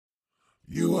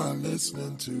You are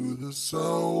listening to the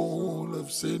soul of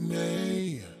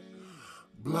Sydney,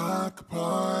 Block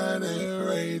Party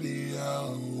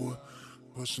Radio,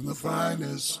 pushing the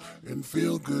finest in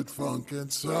feel-good funk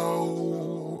and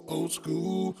soul, old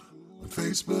school, on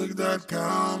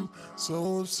Facebook.com,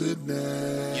 Soul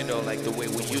Sydney. You know, like the way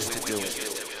we used to do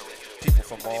it. People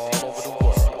from all over the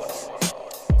world.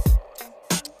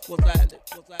 What's that?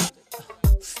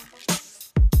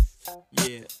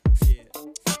 Yeah.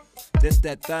 This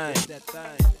that thing.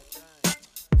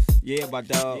 Yeah, my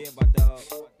dog.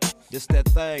 This that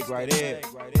thing right here.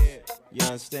 You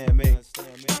understand me?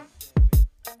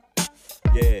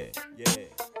 Yeah.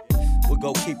 We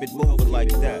gon' keep it moving like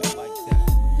that.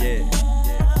 Yeah.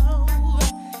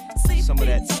 Some of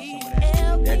that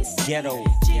ghetto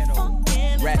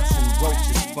rats and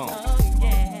roaches funk.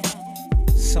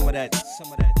 Some of that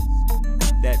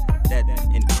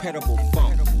incredible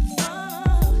funk.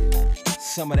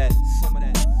 Some of that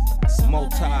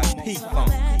multi-P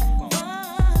funk.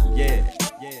 Yeah.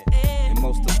 And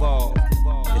most of all,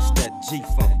 it's that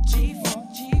G-funk.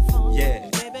 Yeah.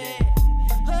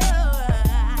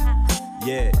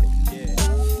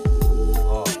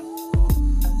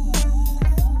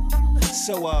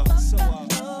 So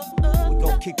we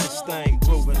gon' keep this thing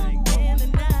grooving.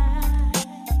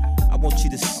 I want you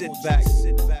to sit back,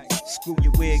 screw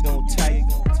your wig on tight,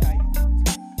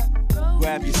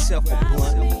 grab yourself a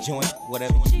blunt, a joint,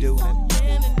 whatever you do,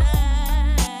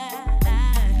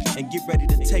 and get ready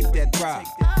to take that ride.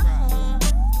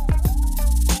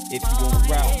 If you wanna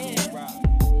ride,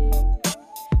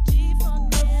 keep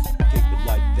it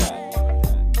like that.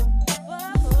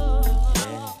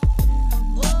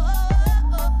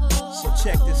 So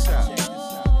check this out.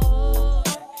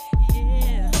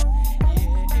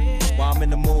 While I'm in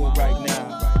the mood right now,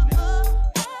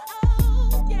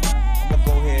 I'ma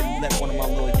go ahead and let one of my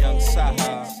little young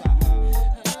Sahas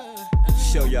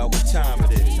show y'all what time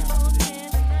it is.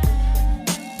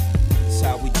 That's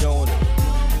how we doing it.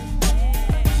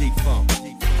 G-Funk.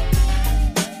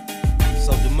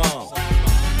 So Demond,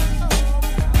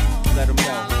 let them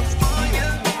know.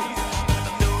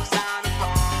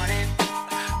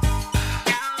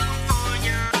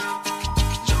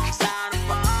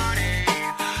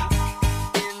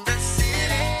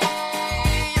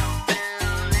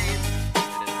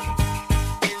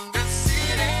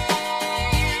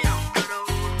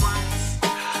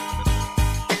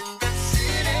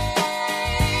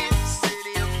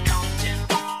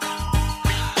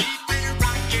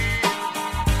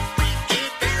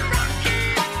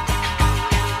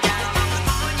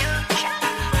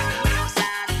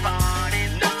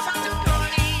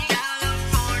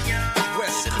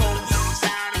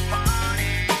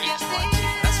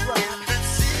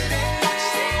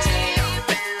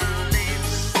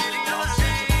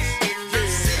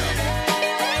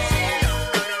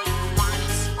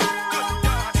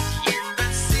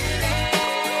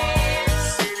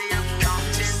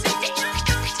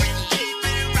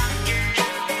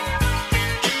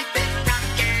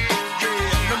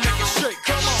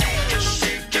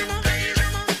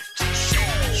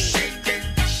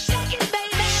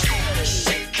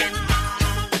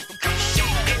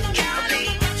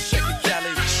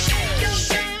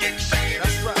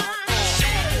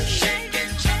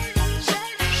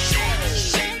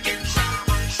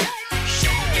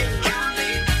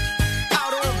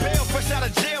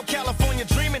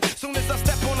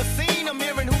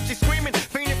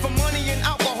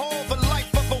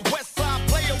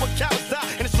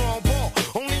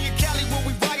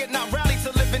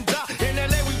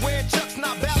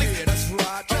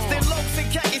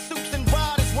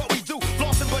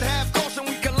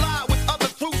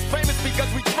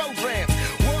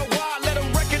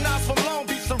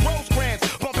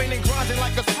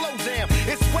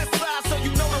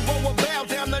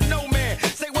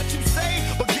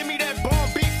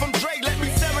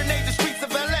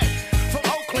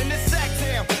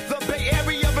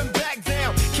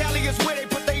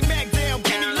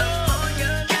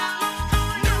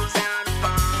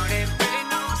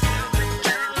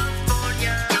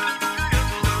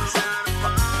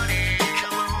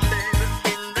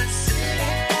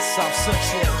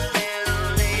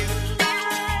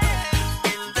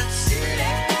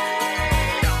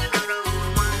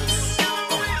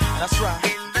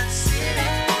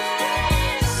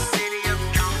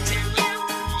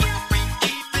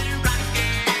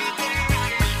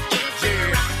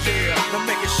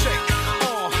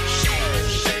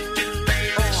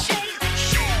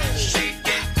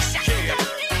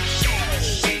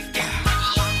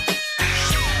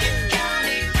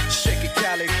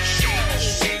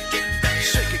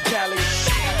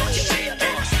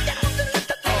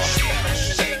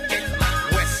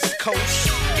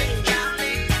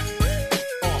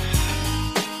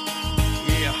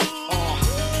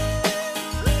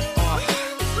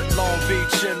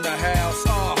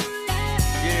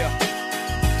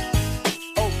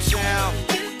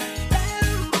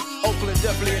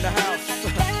 definitely in the house.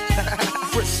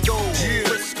 Frisco, yeah.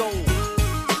 Frisco.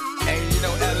 And you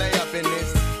know LA up in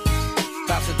this.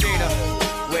 Pasadena,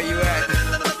 where you at?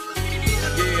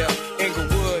 Yeah,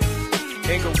 Inglewood.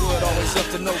 Inglewood always up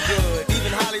to no good.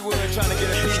 Even Hollywood trying to get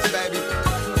a piece, baby.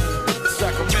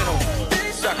 Sacramento,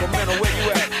 Sacramento, where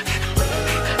you at?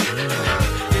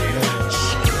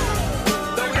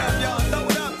 Throw it up, y'all, throw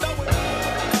it up, throw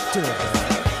it up.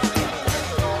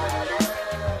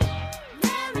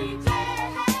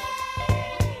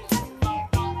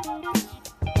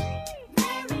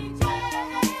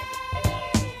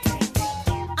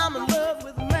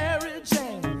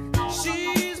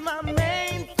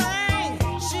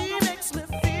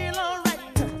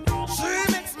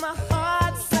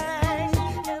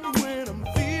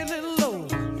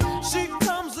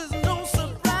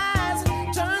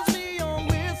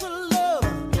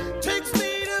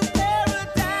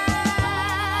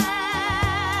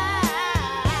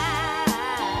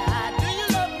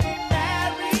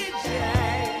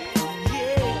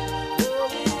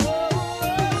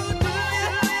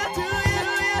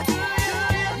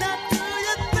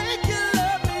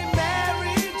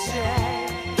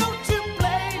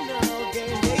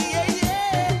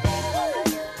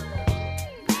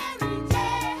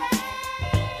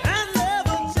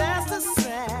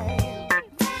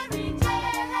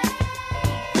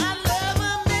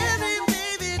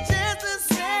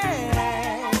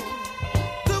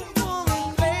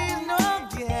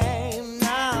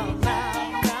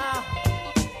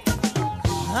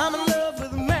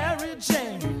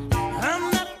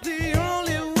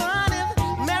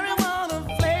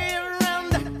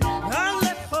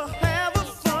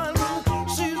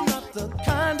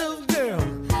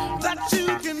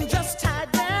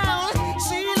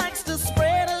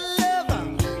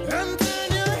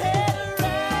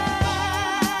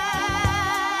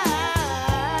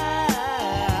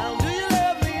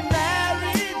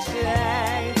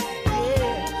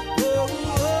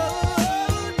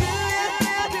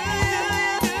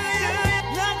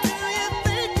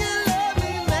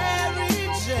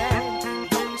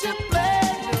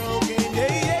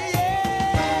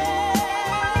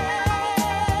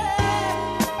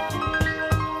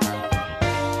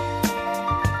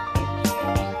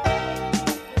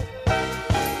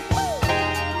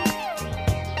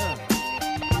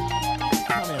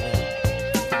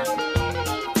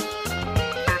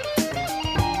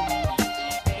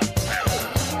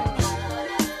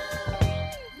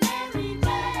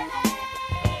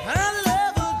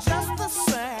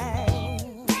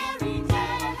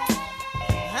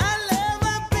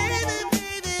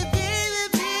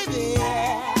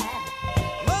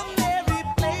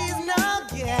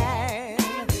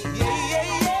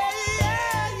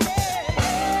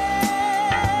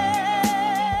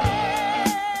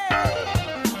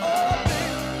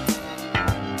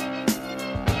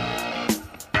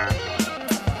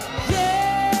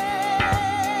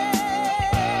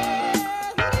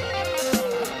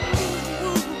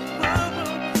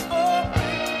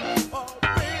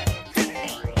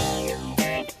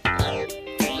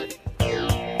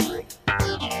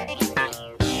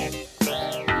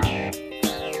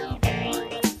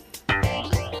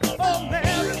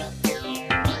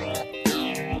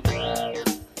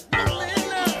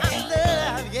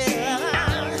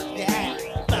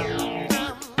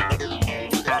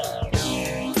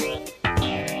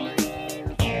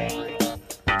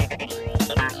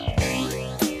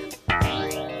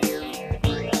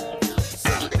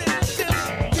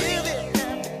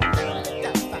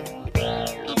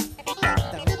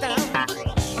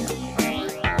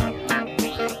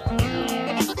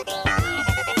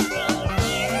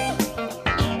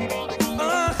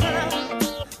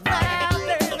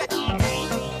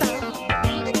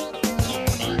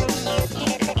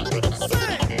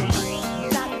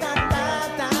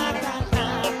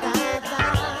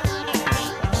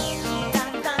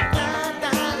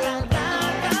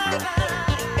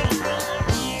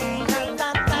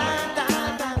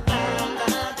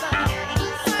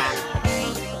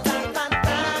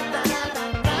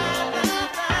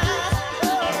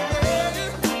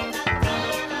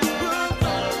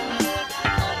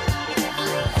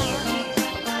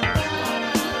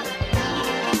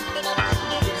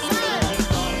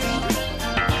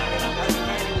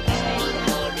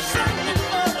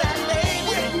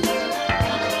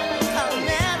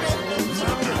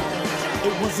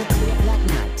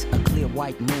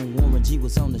 white moon. Warren G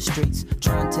was on the streets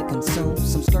trying to consume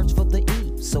some skirts for the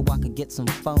E, so I could get some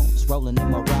phones rolling in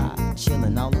my ride,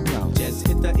 chilling all alone. Just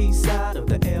hit the east side of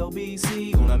the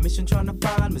LBC on a mission trying to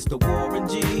find Mr. Warren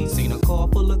G. Seen a car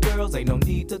full of girls, ain't no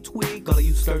need to tweak. All of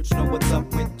you search know what's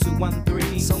up with 2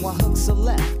 213. So I hooked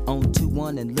Select on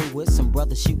 21 and Lewis. Some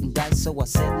brothers shooting dice, so I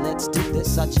said, let's do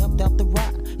this. I jumped out the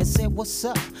ride and said, what's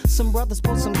up? Some brothers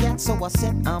pulled some gas, so I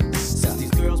said, I'm stuck. Since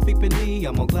these girls peeping me,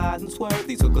 I'm gonna glide and swerve.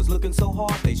 These hookers looking so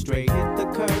hard, they straight hit the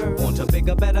curve. Want to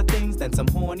bigger, better things than some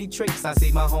horny tricks. I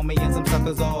see my homie and some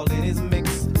suckers all in his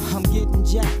mix. I'm getting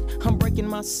jacked, I'm breaking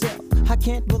myself. I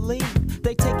can't believe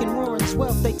they taking Warren's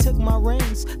wealth. They took my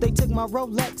rings, they took my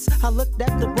Rolex. I looked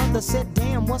at the brother, said,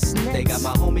 damn, what's next? They got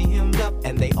my homie hemmed up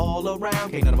and they all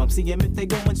around. Can't none of them see him if they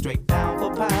going straight pound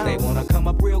for pound. They wanna come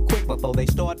up real quick before they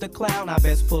start to clown. I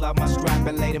best pull out my strap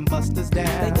and lay them busters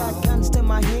down. They got guns to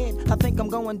my head, I think I'm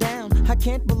going down. I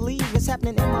can't believe it's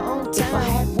happening in my own town. If I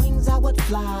had wings, I would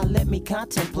fly, let me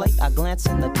contemplate. I glance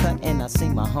in the cut and I see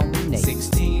my homie Nate.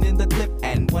 16 in the clip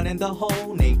and 1 in the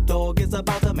hole. Nate Dogg is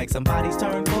about to make some bodies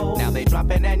turn cold. Now they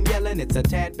dropping and yelling, it's a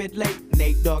tad bit late.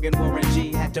 Nate Dogg and Warren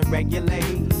G had to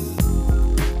regulate.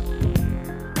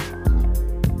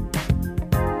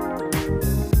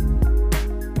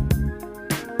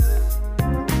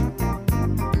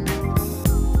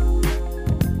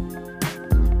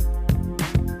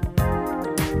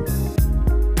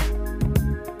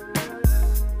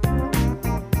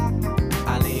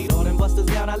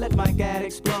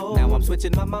 Explode. Now I'm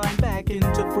switching my mind back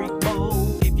into freak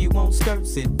mode. If you won't skirt,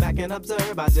 sit back and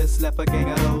observe. I just left a gang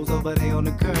of those over there on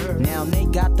the curb. Now they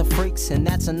got the freaks and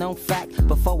that's a known fact.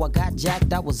 Before I got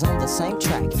jacked, I was on the same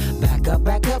track.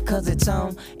 Back up, cause it's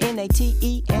on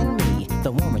N-A-T-E and me,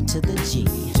 the woman to the G.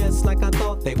 Just like I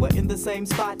thought, they were in the same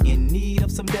spot, in need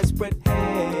of some desperate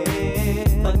help.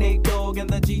 But Nate Dogg and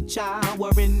the G-Child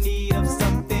were in need of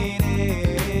something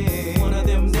else. One of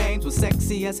them names was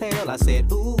sexy as hell. I said,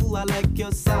 ooh, I like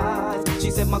your size.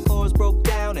 She said my chords broke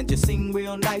down and just sing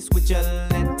real nice. Would you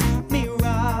let me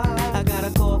ride? I got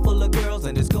a car full of girls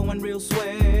and it's going real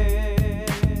swell.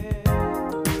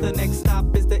 The next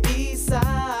stop is the East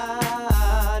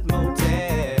Side Motel.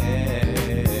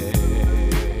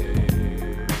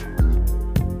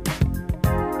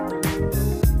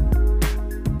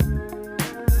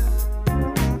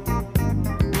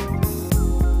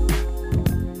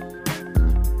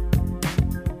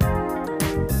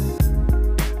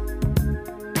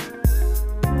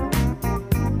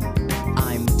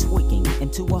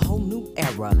 To a whole new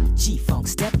era. G-Funk,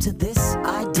 step to this,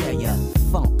 I dare ya.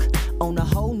 Funk on a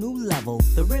whole new level.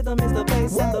 The rhythm is the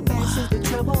bass and the bass is the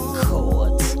treble.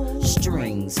 Chords,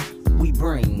 strings, we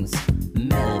brings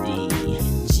melody.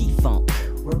 G-Funk,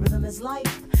 where rhythm is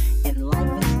life and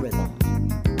life is rhythm.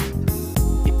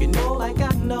 If you know like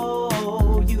I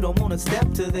know, you don't wanna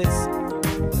step to this.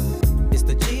 It's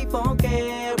the G-Funk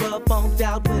era, funked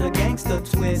out with a gangster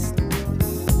twist.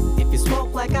 If you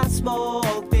smoke like I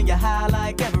smoke, then you're high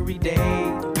like every day.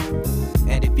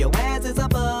 And if your ass is a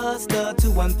buster,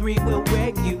 213 will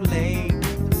regulate.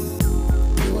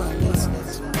 You are listening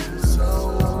to the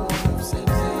soul of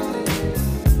Sydney.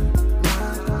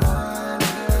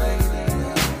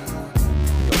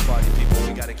 Yo, party people,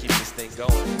 we gotta keep this thing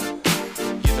going.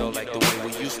 You know, like the way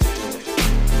we used to do it.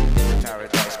 In the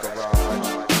Paradise Garage.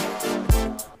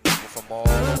 People from all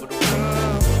over the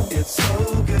world. It's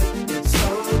so good, it's so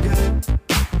good.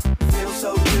 Feels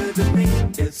so good to me.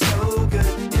 It's so good,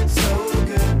 it's so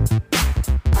good.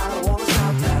 I don't wanna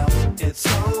stop now. It's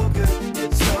so good,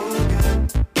 it's so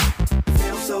good.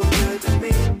 Feels so good to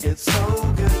me. It's so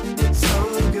good, it's so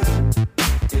good.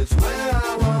 It's where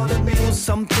I wanna be.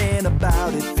 Something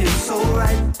about it feels so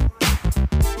right.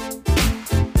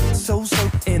 So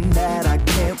certain that I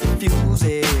can't refuse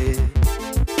it.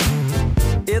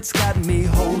 It's got me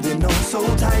holding on so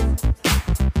tight.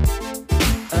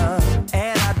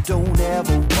 And I don't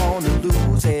ever wanna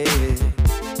lose it.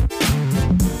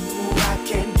 I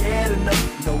can't get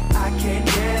enough, no, I can't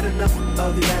get enough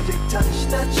of the magic touch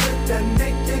that should that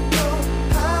make it go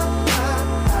high.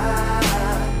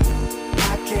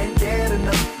 I can't get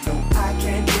enough, no, I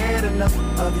can't get enough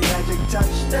of the magic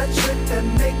touch that should that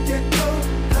make it go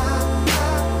high.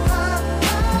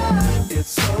 It's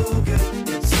so good,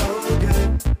 it's so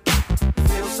good.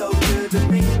 Feels so good to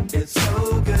me. It's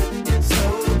so good, it's so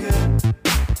good.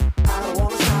 I don't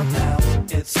wanna stop now.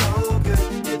 It's so good,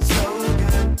 it's so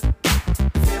good.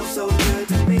 Feels so good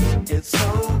to me. It's so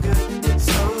good, it's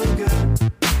so good.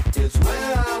 It's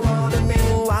where I wanna be.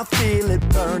 Oh, I feel it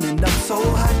burning up so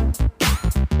hot.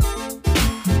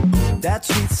 That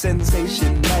sweet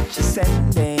sensation that you're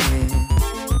sending.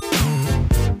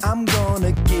 I'm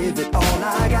gonna give it all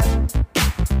I got.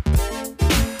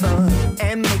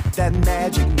 And make that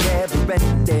magic never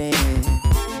ending.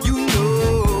 You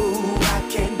know I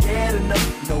can't get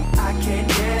enough, no, I can't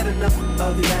get enough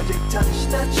of the magic touch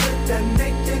that should that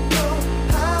make it go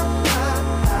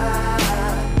high.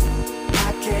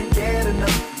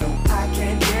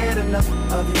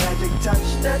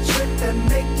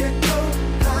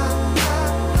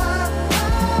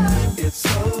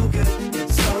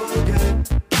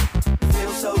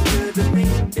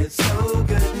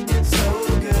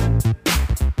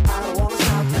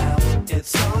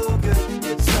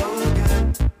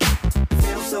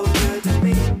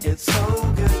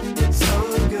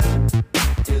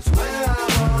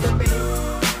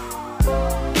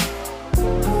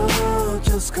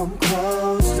 come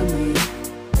close to me.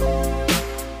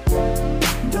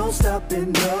 Don't stop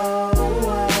and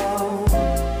go.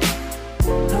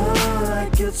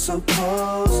 Like it's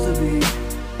supposed to be.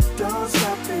 Don't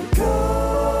stop and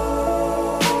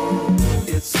go.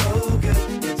 It's so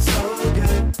good, it's so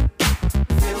good.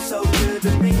 Feels so good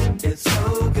to me. It's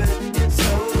so good, it's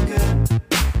so good.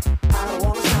 I don't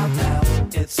wanna stop now.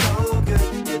 It's so good,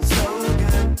 it's so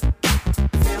good.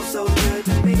 Feels so good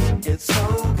to me. It's so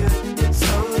good, it's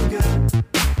so good.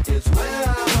 It's where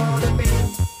I wanna be.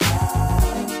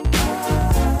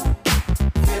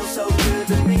 Feels so good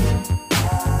to me.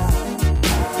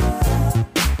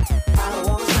 I don't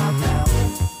wanna stop now.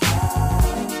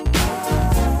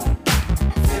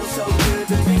 Feels so good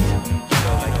to me. You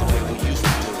know, like the way we used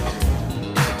to do it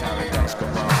in the Paradise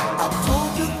Garage. I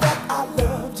told you that I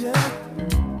loved you,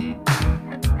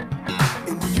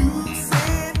 and you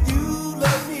said you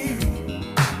love me.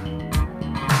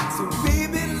 So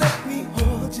baby, let me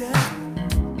hold you.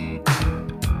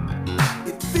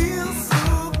 It feels so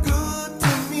good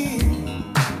to me.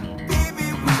 Baby,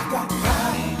 we got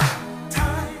time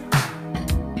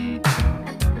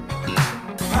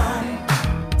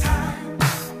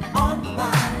on the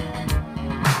line.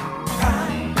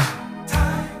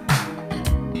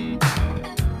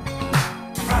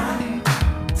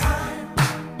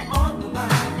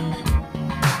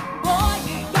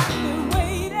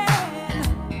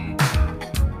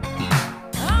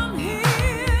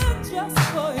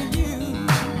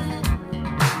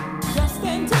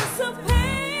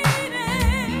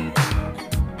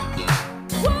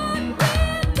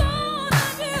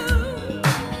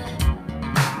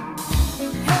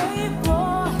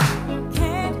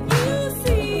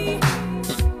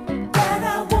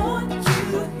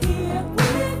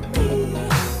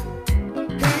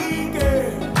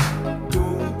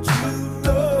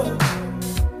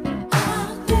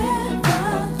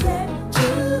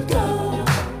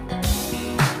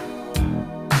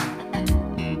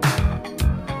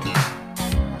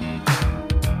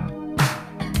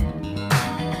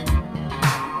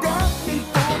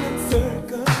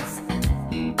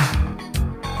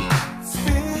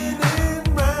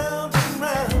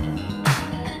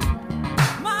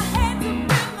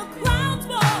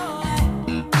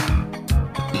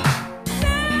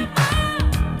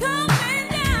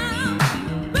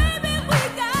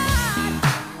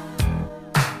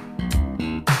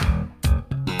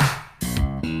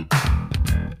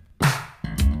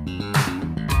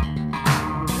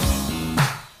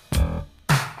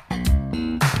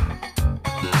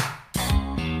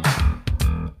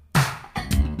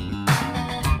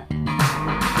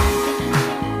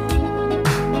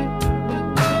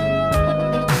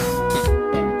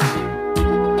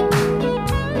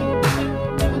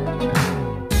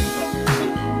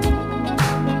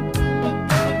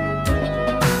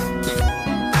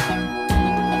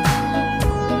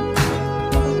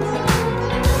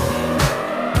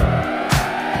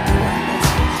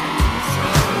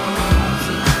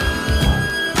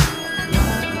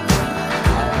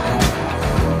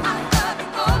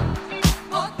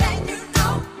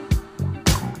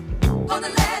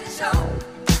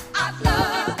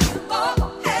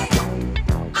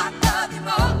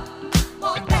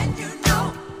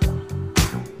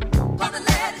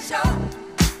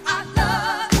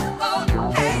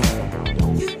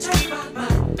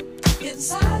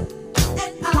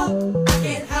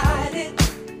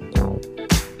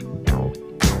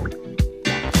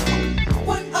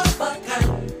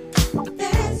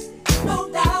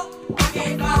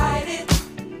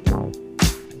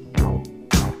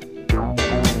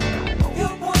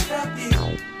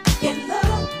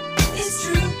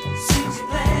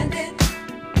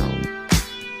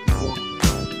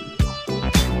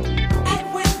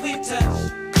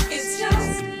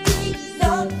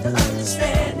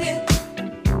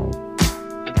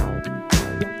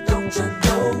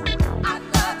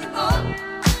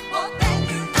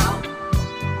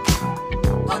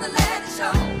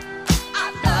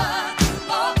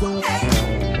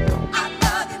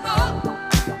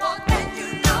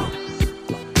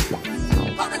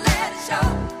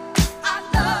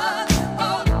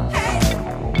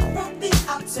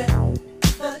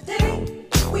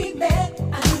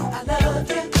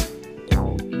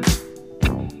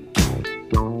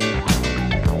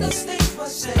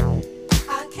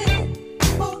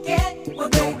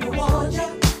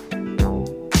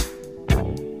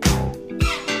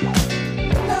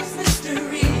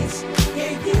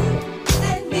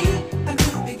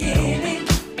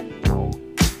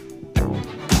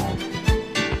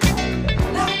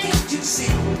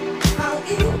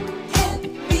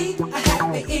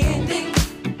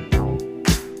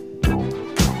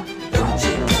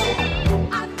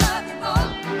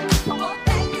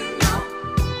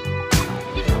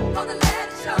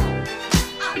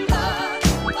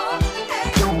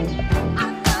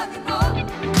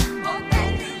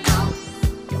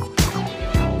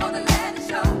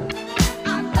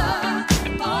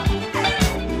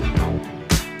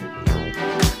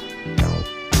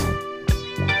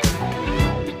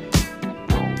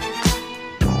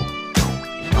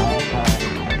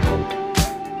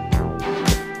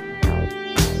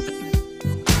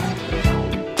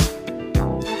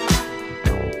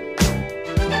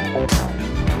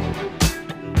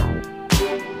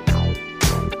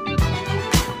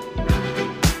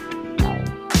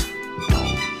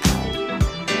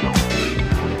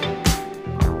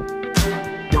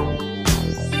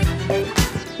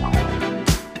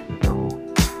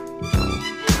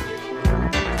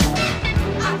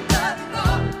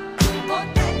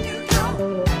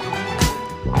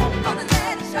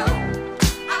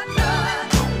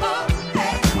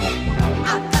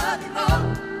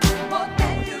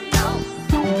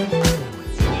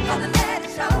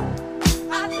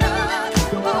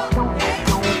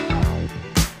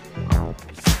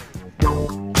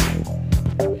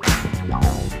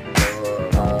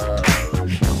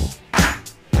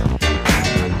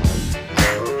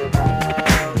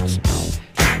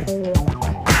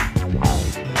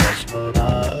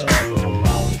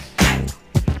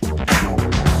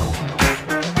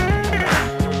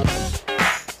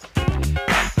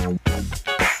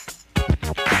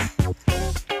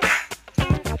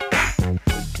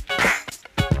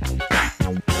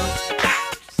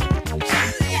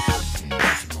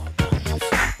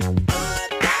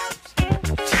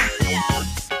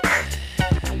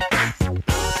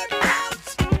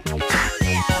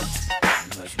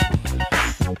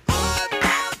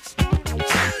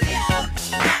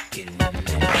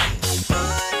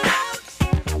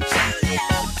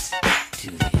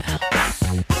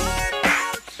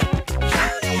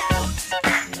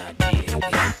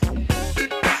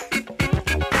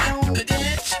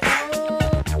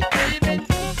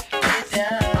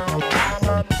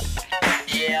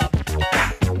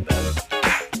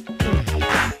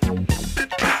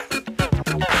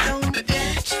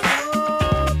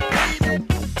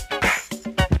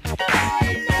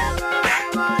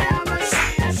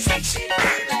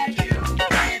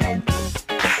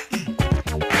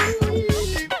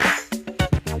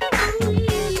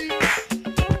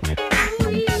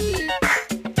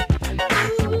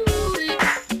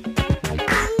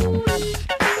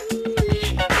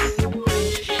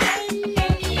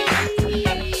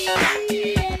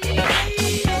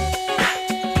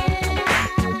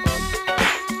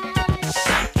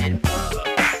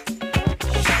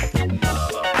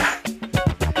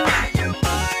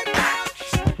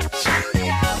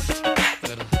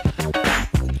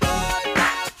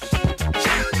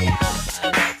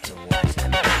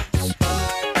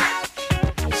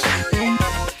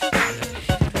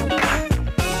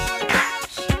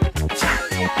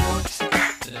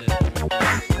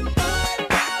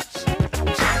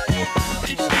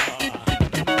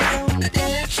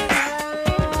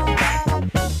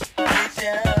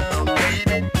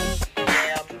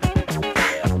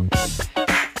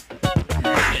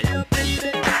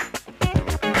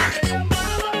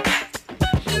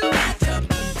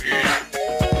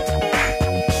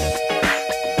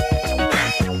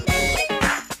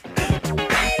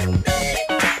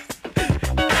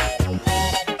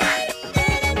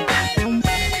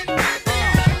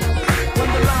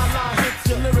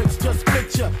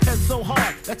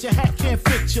 Bet your hat can't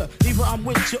fit ya. Either I'm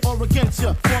with ya or against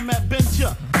ya. Format bent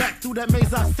ya. Back through that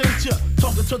maze I sent ya.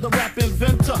 Talking to the rap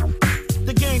inventor.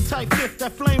 The game type fifth,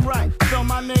 that flame right. Spell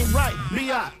my name right.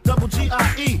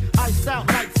 B-I-double-G-I-E. Iced out,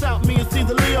 lights out, me and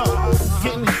Caesar Leo.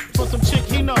 Getting for some chick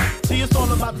he know. See, it's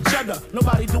all about the cheddar.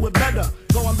 Nobody do it better.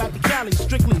 Going back to Cali,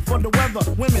 strictly for the weather.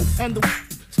 Women and the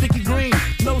sticky green.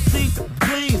 No seat,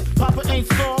 please. Papa ain't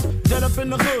soft. Dead up in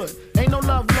the hood. Ain't no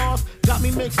love lost. Got me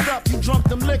mixed up. You drunk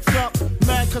them licks up.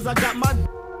 Mad cause I got my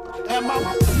and my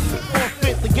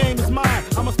forfeit, the game is mine.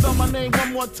 I'ma spell my name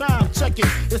one more time. Check it.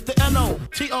 It's the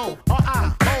N-O-T-O-R-I-O-U-S.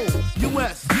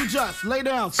 You just lay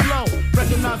down slow.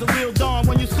 Recognize a real dawn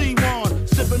when you see one.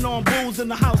 Sipping on booze in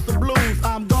the house of blues.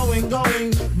 I'm going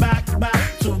back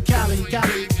to Cali,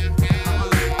 Cali.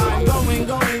 I'm going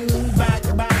back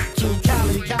to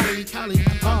Cali, Cali, Cali.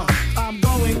 I'm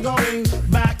going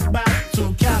back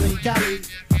to Cali, Cali.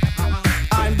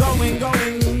 I'm going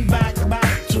back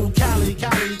to Cali,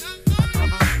 Cali.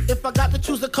 If I got to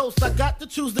choose the coast, I got to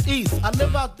choose the east. I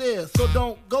live out there, so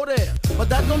don't go there. But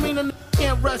that don't mean a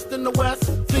can't rest in the west.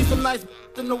 See some nice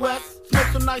in the west. Smoke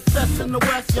some nice sets in the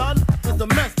west. Y'all is a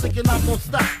mess, thinking I'm gonna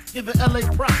stop. Giving LA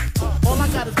props. All I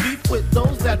got is beef with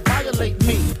those that violate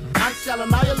me. I shall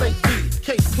annihilate thee.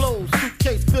 Case closed,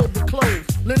 suitcase filled with clothes.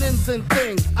 Linens and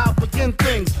things, I'll begin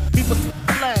things. People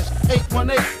flash,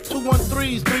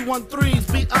 818-213s,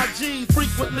 313s, B.I.G.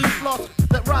 Frequently lost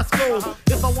at Roscoe's.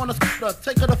 If I want a scooter,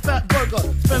 take her to Fat Burger.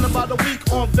 Spend about a week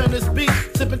on Venice Beach.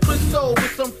 Sipping Crisco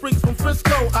with some freaks from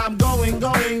Frisco. I'm going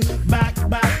back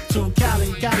to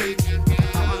Cali, Cali.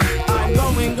 I'm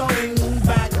going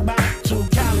back to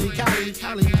Cali, Cali,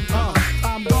 Cali.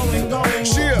 I'm going back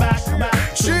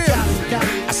to Cali,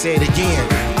 Cali. I say it again.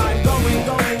 I'm going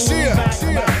back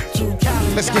to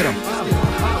Cali. Let's get 'em.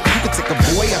 You can take a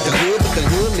boy out the hood, but the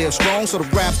hood lives strong, so the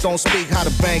raps don't speak how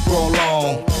the bank roll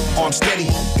long. Arm steady,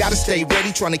 gotta stay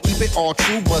ready, trying to keep it all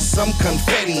true, but some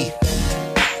confetti.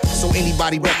 So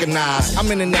anybody recognize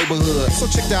I'm in the neighborhood, so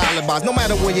check the alibis. No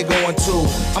matter where you're going to,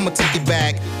 I'ma take it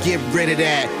back, get rid of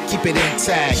that, keep it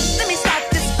intact. Let me start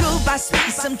this groove by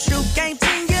speaking some true game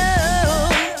to you.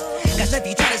 Cause if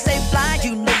you try to stay fly,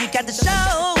 you know you got to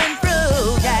show and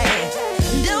prove, yeah.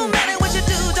 No matter what you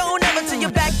do, don't ever turn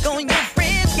your back on your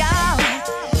friends, y'all.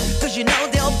 Cause you know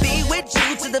they'll be with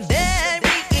you to the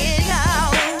very end,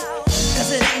 y'all.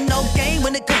 Cause it ain't no game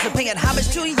when it comes to paying homage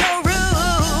to your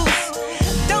roots.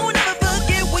 Don't ever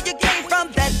forget where you came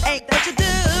from, that ain't what you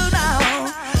do now.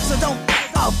 So don't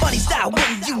act all funny style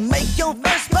when you make your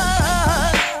first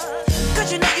buck.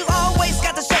 Cause you know you always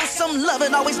got to show some love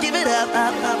and always give it up.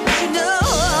 You know,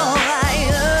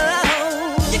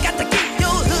 you got to keep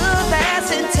your hood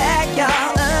pass intact,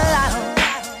 y'all.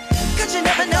 Cause you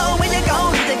never know when you're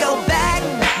going to go back.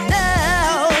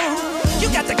 No, you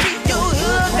got to keep your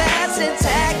hood pass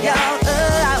intact, y'all.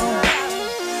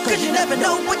 Cause you never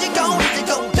know when you're going to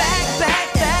go back, back.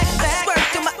 I swerved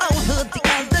through my own hood the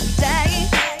other day.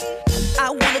 I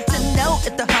wanted to know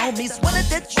if the homies wanted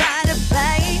to try to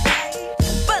play.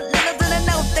 But little did I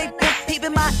know they been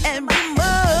peeping my every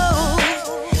move.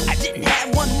 I didn't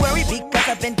have one worry because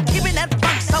I've been keeping that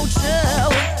funk so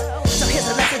true. So here's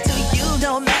a lesson to you,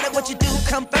 no matter what you do,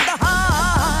 come from the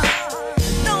heart.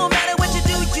 No matter what you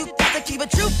do, you got to keep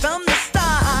it true from the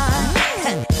start.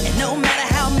 And no matter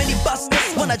how many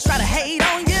busters wanna try to hate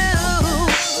on you,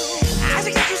 I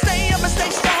suggest you stay up and stay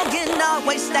strong and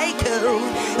always stay cool.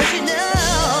 But you know,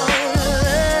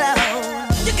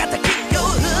 you got to keep your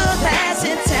hood pass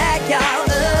intact, y'all.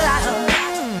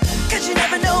 Cause you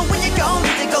never know when you're going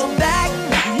to go back.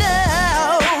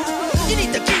 No, you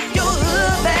need to keep your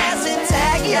hood pass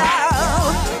intact,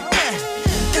 y'all.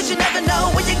 Cause you never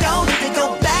know when you're going to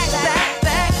go back.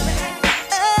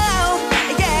 Oh,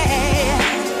 yeah.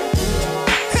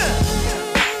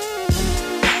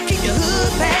 Keep your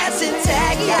hood pass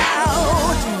intact,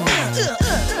 y'all.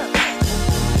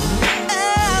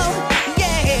 Oh,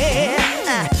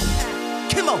 yeah.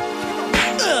 Come on.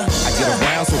 I get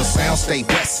around so the sound stay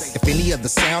west. If any other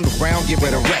sound around, give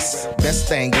it a rest. Best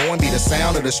thing going be the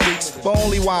sound of the streets, but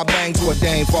only while I bang to a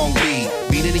dang funk beat.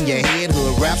 Beat it in your head,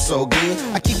 hood rap so good.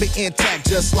 I keep it intact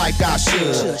just like I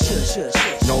should.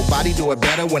 Nobody do it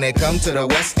better when it comes to the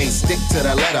west. Ain't stick to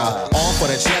the letter, all for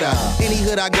the cheddar. Any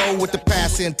hood I go with the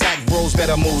pass intact, bros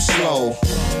better move slow.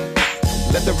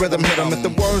 Let the rhythm hit 'em. If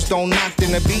the words don't knock,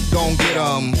 then the beat gon' get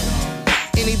 'em.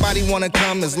 Anybody wanna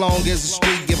come as long as the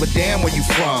street give a damn where you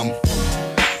from.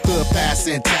 Hood pass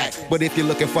intact, but if you're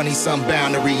looking funny, some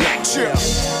bound to react. Chill.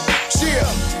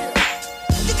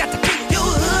 You got to keep your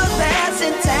hood pass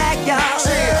intact, y'all.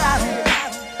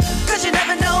 Cause you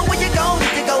never know when you're going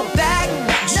to go back.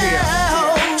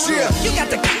 No, you got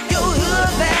to keep your hood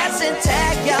pass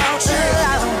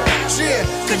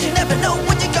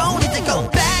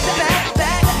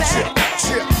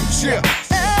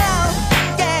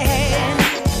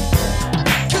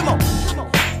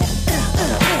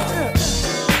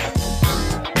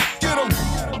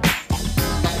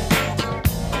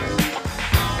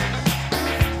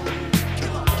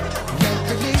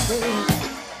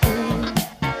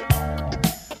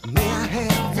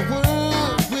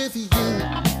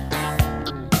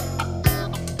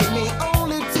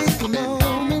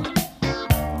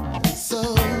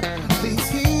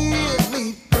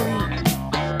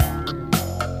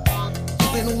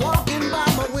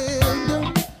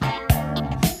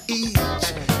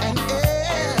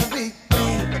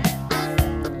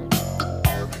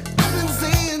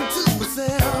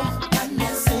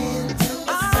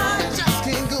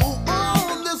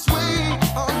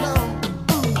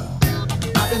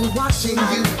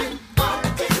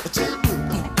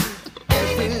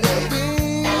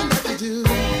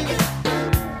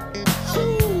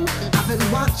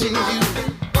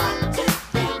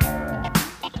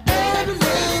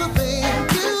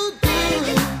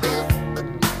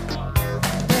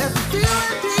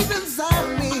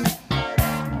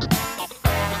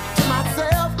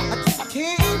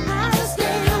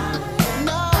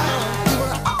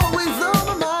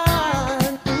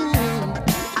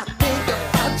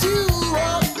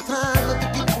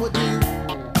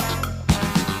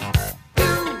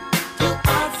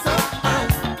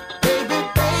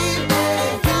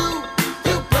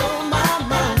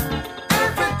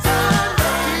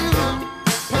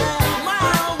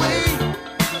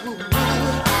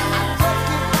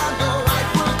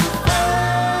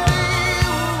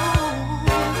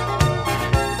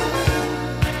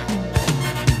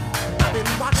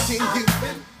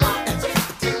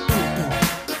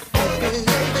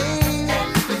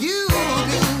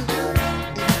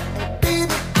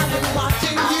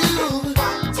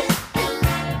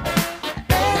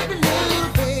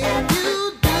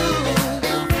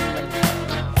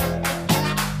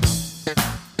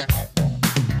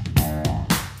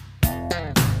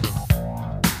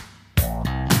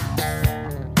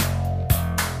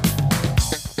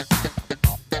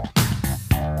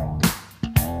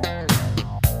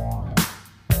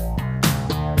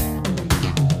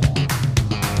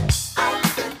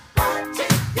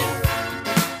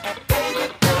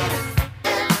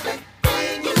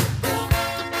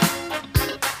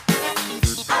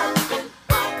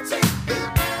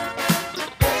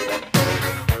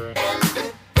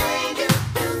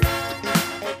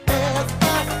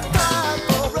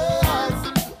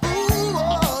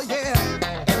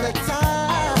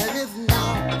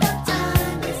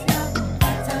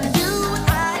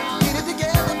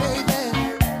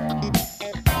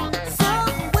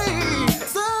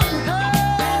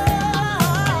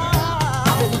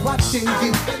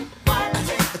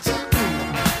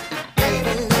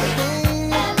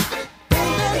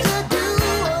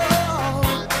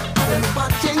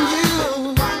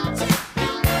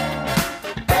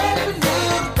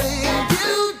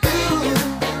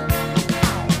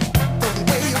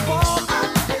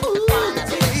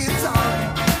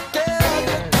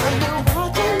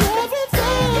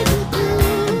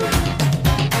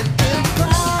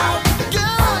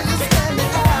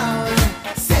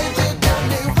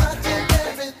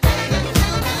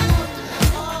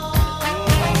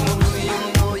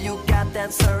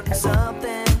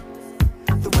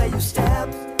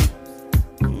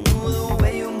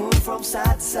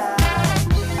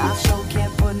I sure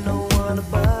can't put no one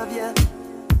above you.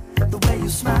 The way you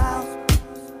smile,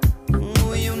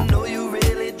 ooh, you know you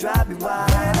really drive me wild.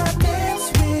 When I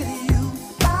dance with you,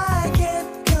 I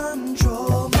can't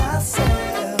control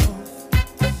myself.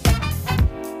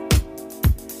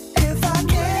 If I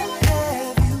can't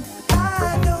have you,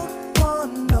 I don't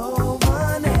want no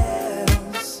one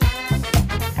else.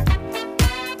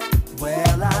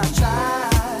 Well, I try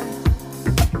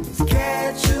to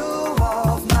get you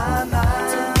off my mind.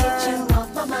 To get you off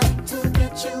my mind, to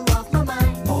get you off my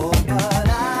mind. Oh, but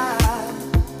I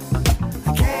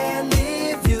can't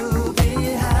leave you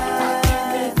behind.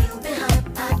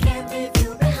 I can't leave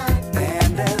you behind.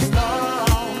 And as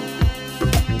long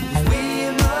as we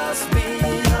must be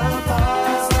apart,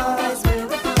 as long as we're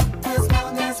apart, as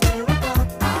long as we're apart,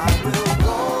 I will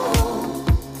go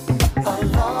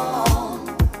along,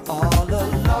 all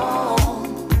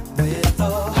alone, with a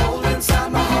hole inside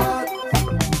my heart.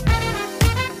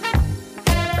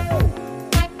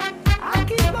 I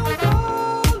keep on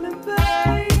rolling,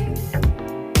 babe.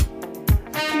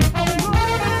 I keep on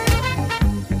rolling.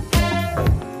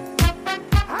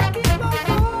 I keep on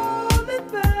rolling,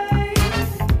 babe.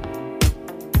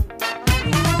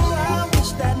 Ooh, I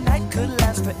wish that night could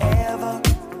last forever.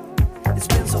 It's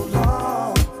been so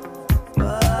long,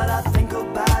 but I think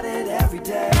about it every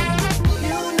day.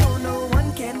 You know no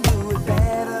one can do it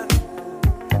better.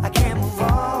 I can't move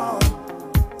on.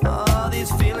 All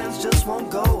these feelings just won't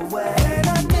go away. When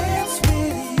I dance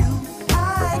with you,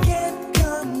 I can't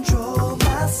control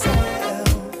myself.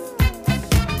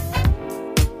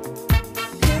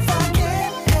 If I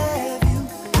can't have you,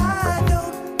 I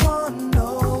don't want no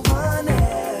one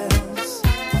else.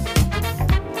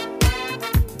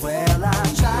 Well, I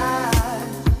try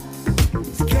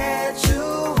to get you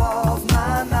off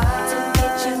my mind. To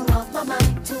get you off my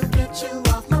mind, to get you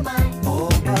off my mind. Oh,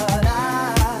 but I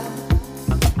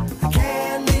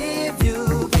can't leave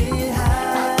you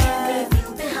behind.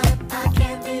 I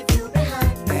can't leave you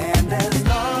behind. And as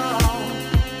long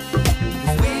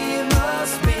as we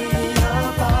must be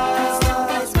apart, as long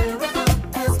as we're apart,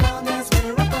 as long as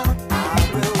we're apart, I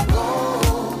will go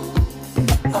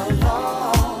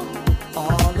along,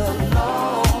 all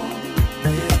alone,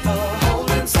 with a hole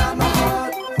inside my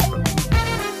heart.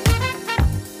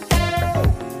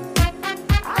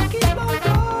 I keep on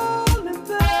rolling,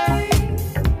 babe.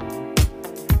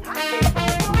 I keep on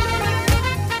rolling.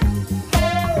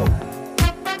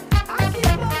 I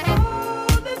keep on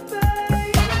rolling,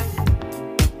 babe.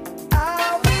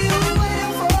 I'll be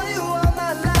waiting for you all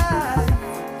my life,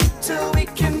 till we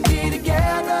can be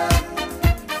together.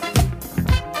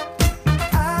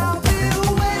 I'll be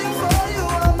waiting for you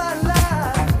all my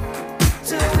life,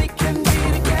 till we can be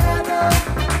together.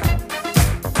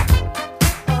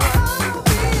 I'll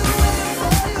be waiting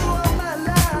for you all my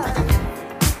life,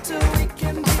 till we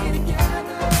can be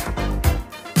together.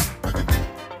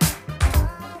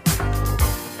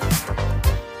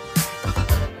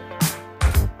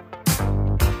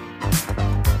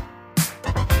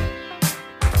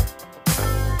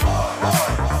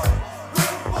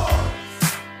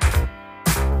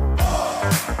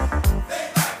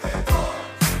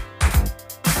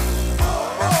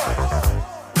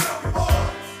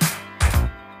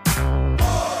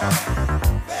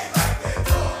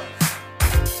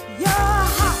 You're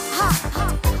hot, hot,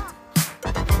 hot.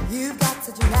 You've got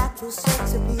such a natural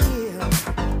sex appeal.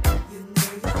 You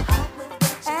know you're hot with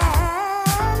what you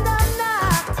and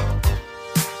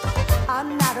I'm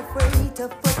not afraid to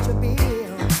foot your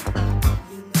bill.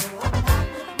 You know I'm hot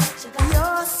with what you got.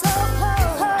 You're so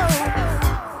cold.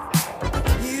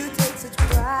 You take such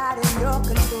pride in your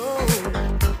control.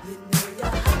 You know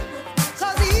you're hot with what you got.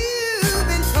 'Cause you've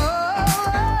been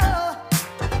told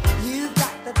you've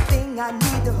got the thing I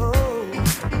need to hold.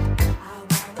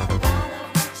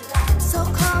 So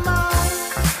come on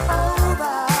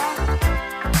over,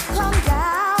 come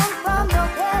down from your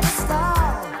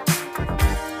pedestal.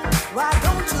 Why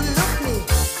don't you look me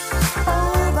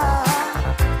over?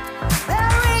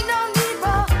 There ain't no need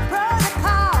for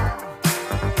protocol.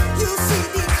 You see,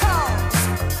 because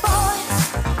boys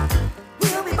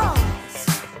will be boys.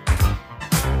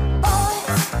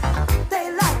 Boys, they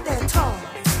like their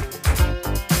toys.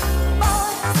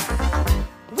 Boys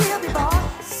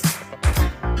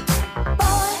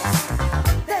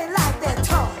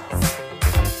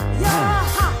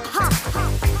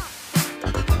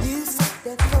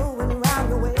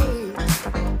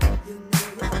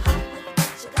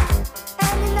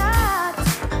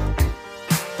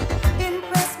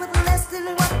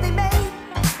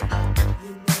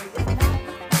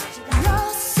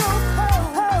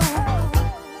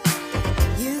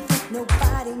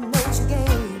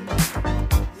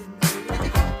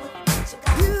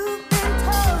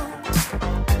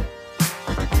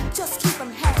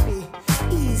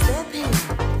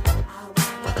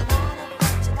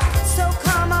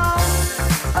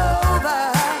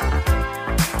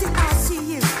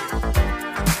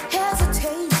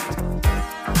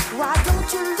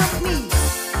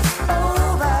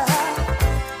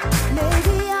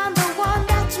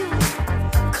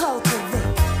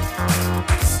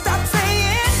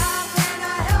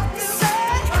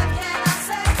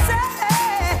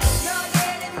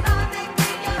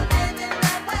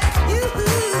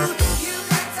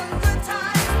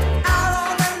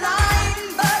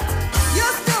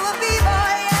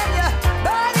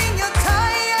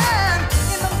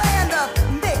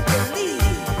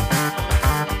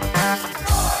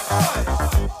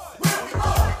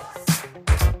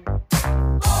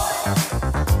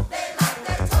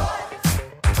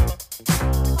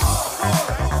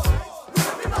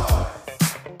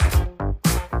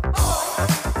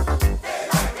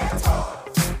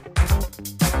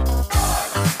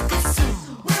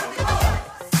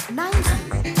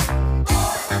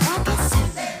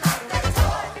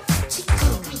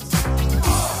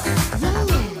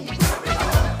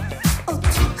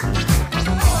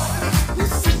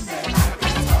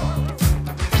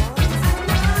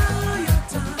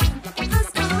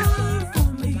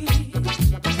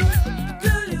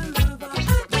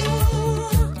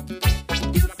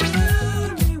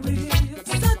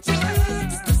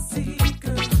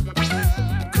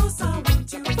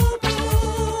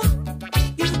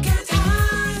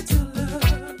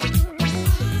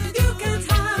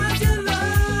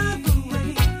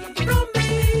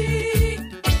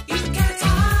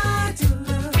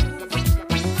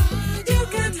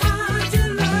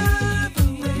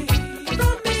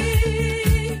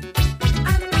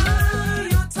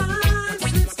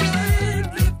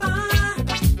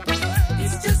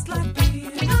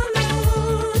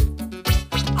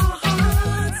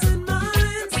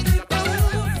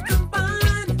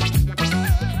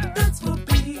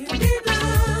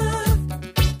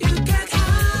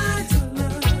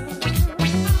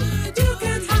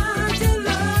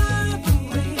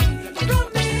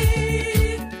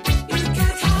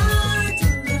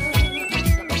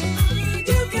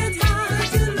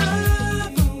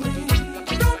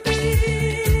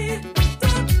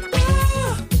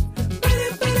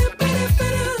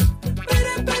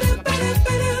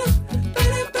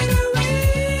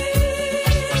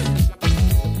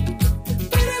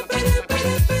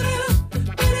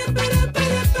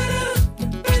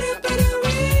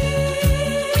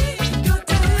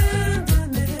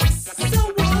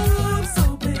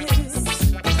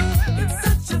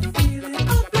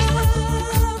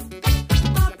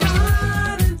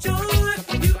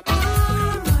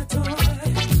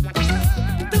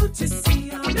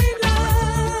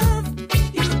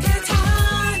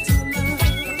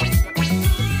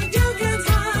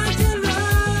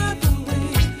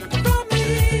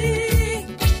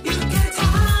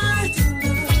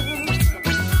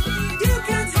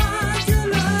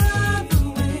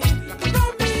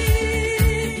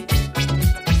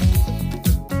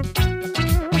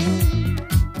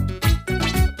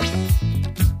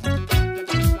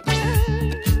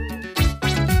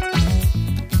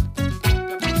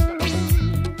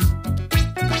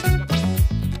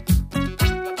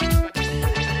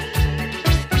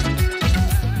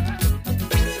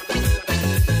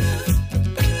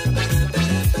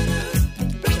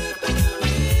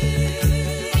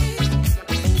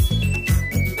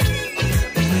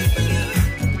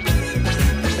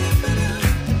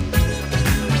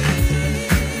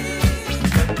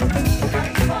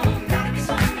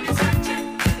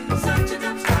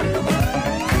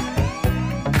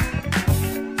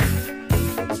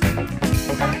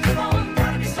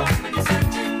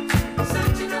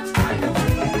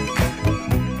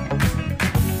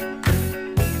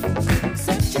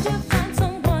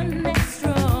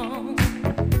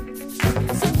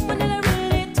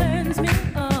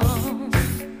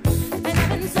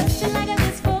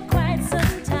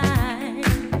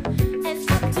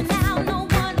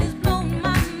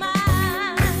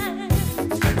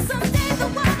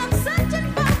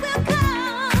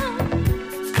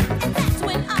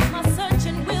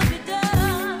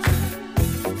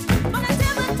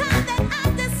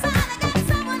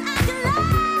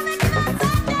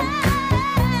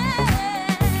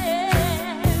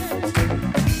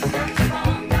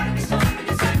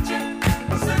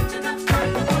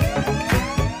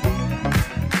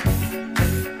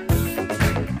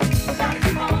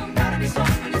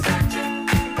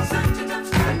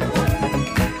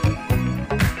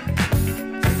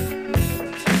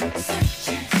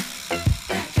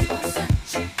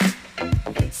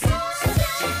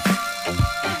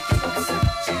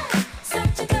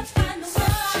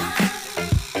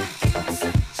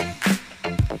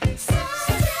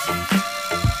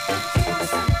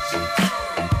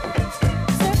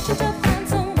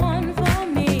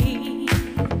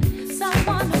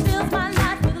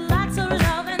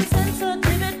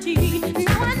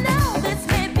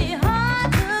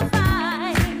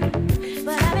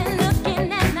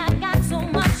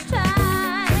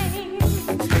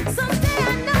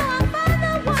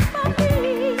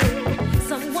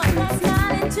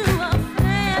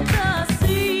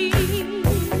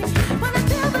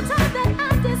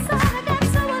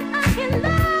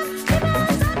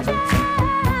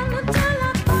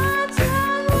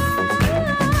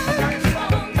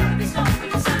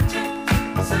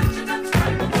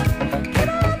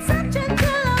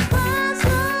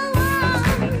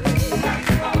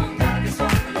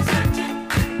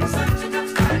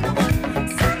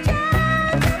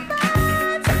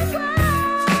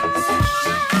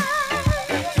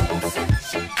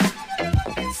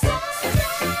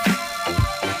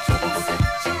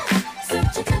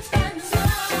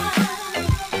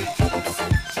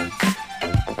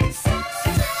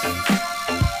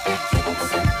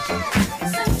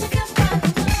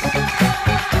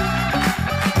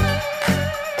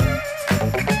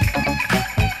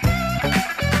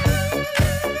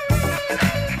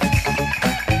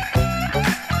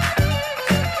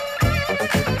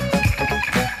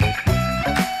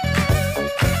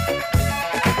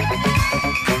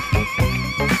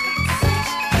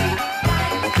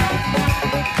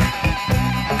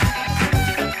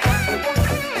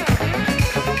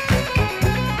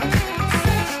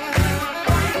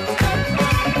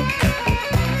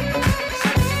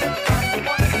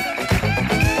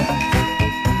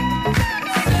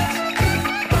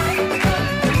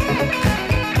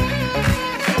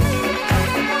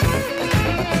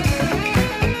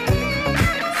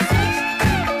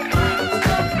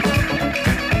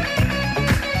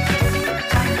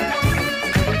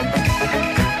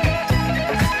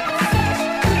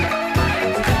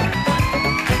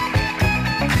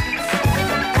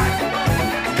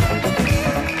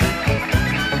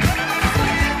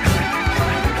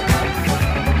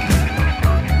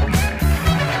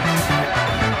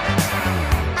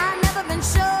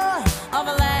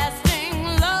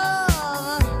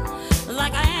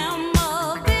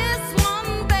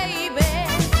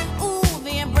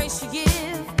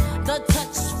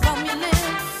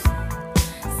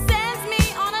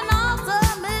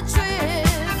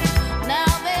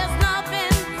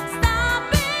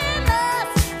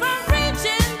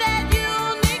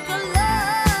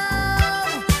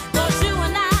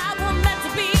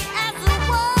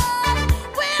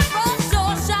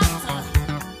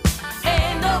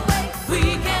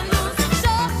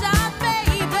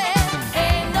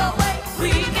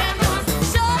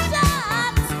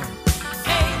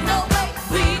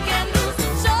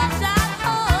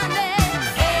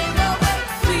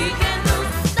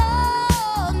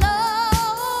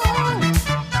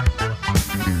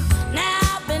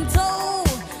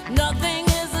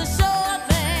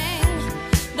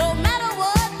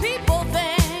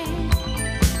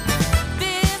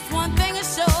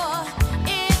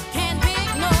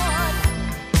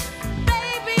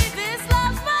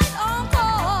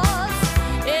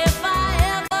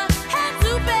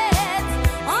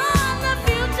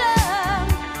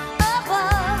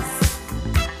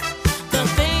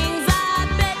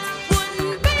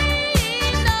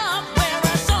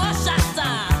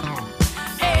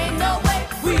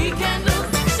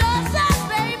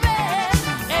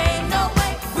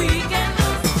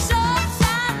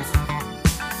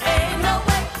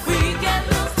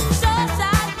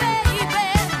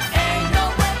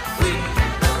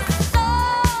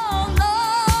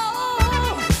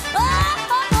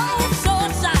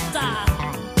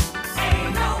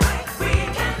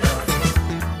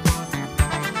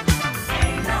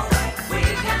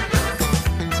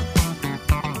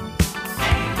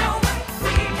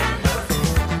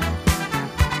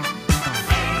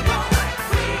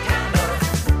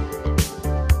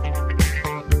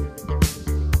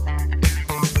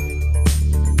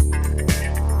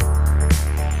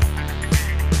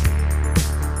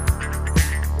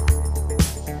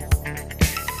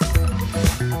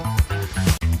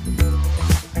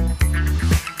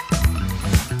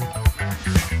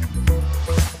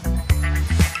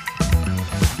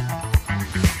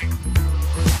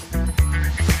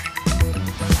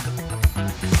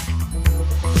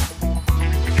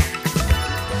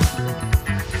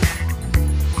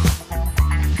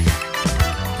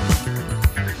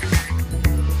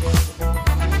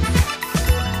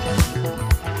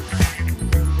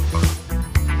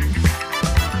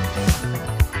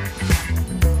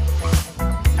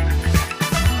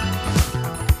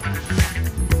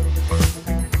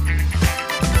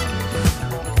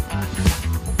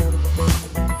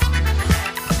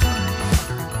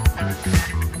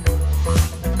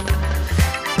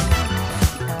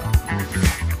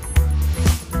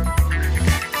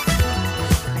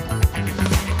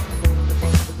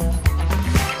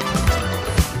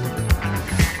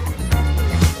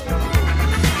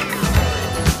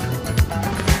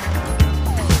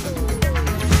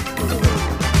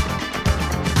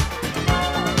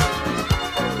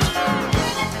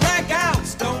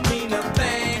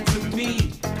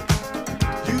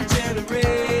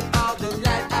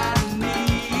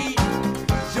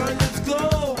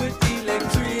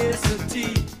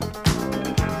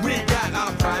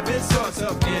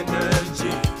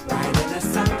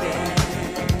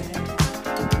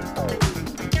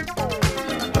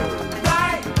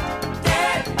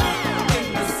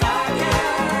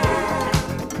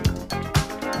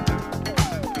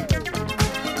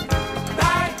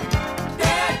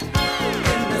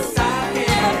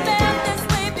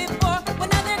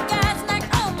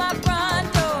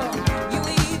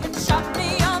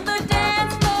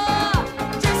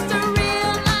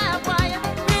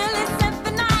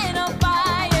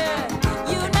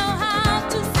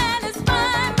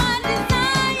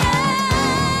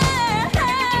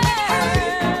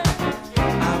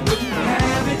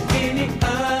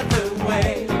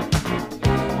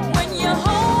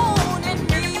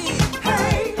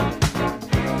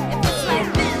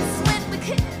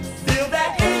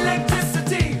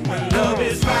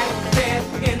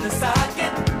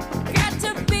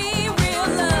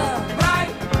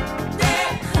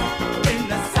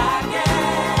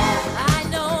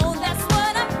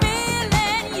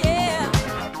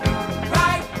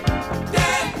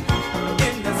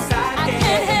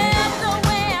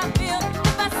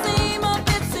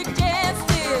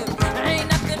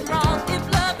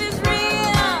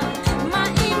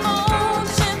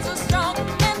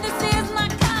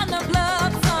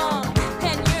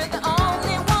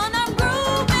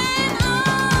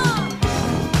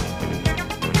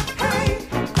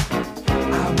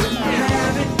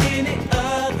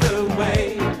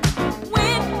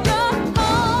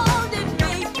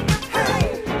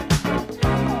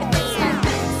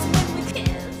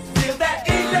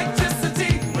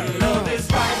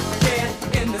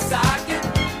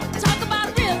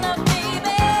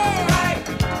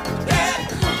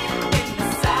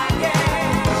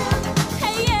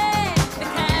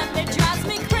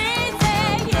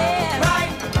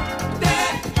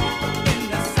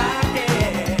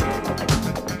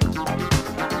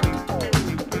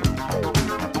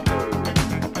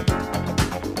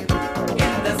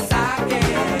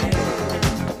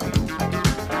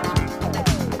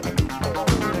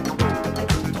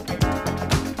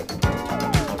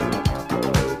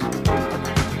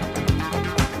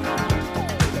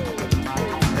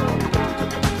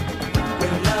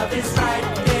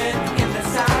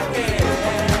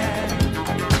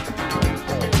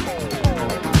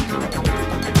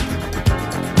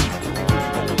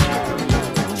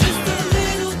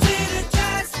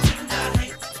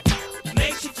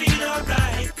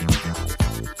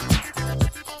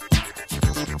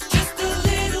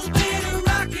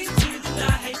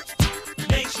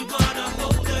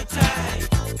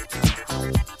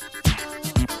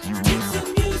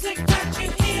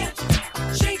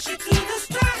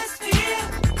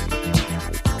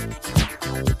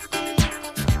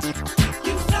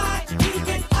You fly, you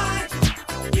get high,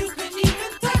 you can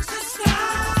even touch the sky.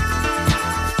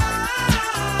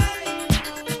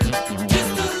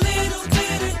 Just a little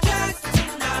bit of jazz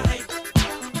tonight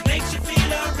makes you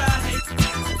feel alright.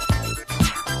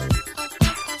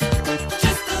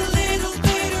 Just a little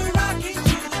bit of rocking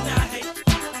through the night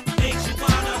makes you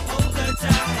wanna hold her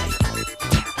tight.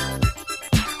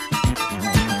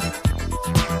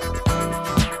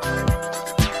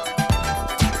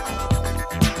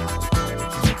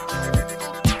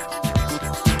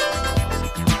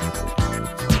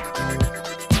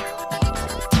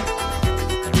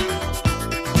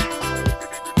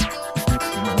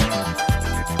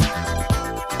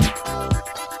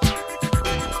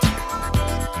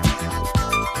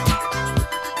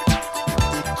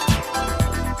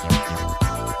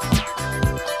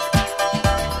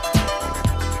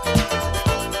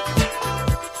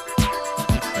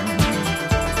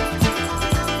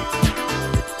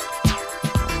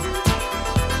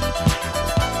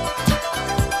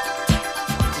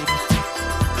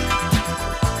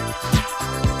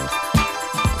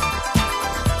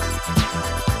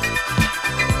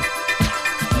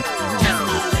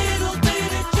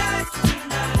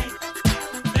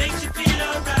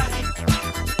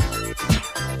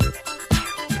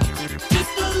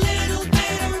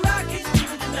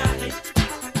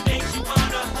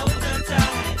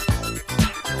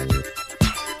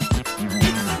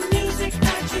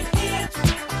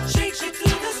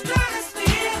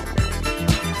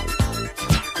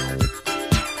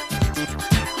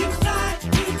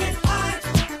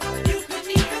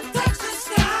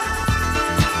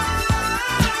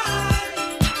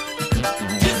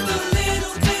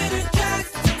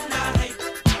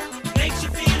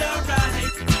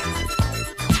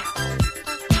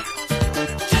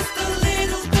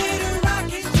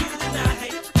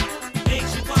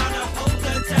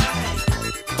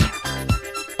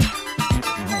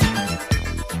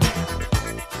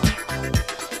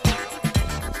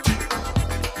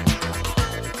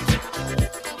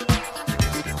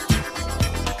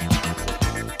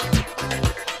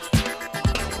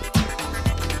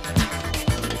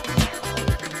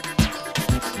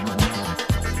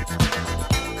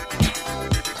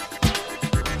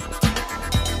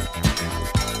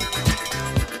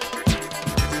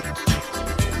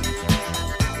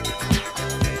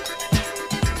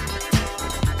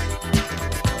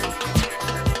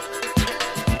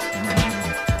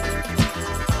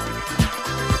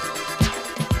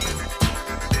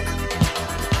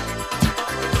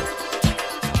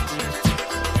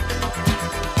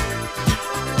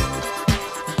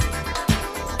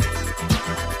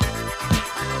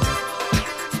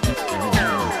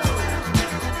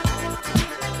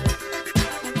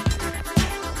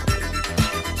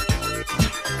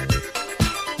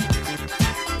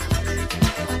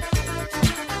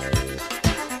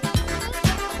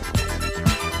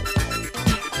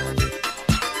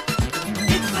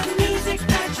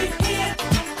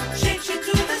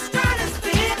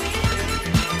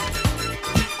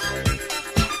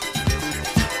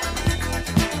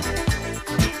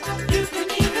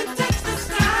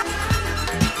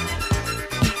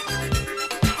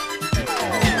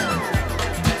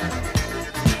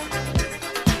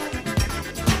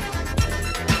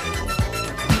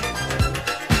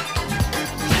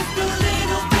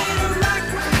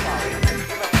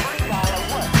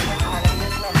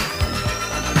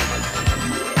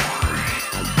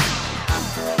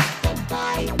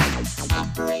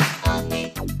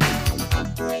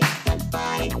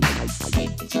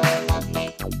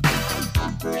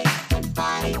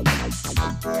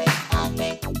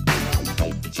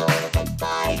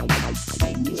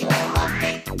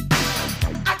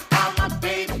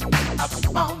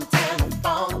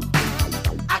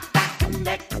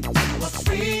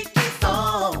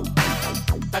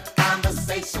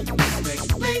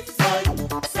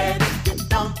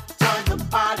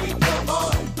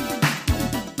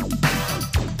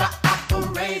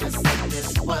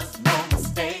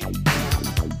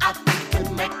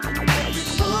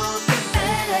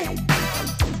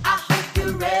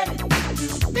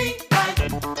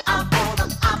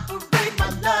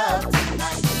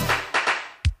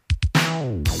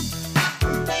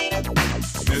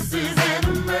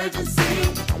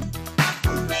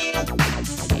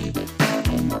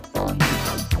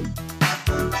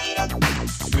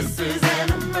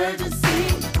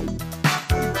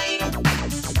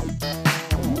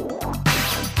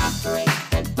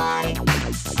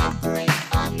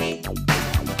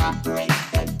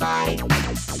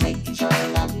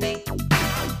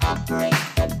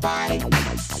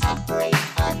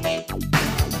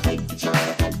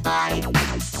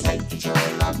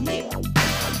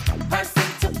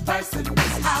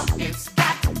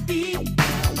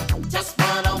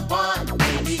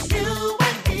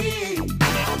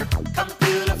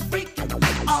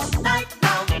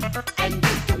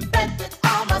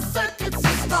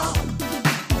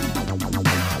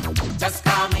 Just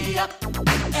call me up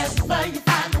whenever you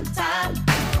find the time.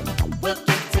 We'll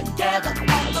get together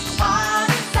on the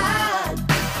party side.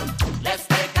 Let's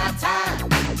take our time,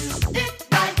 do it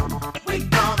right. We're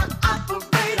gonna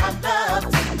operate our love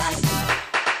tonight.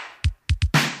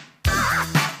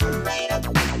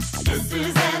 This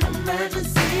is an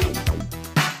emergency.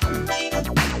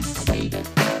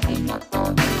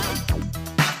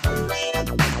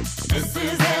 This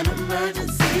is an emergency.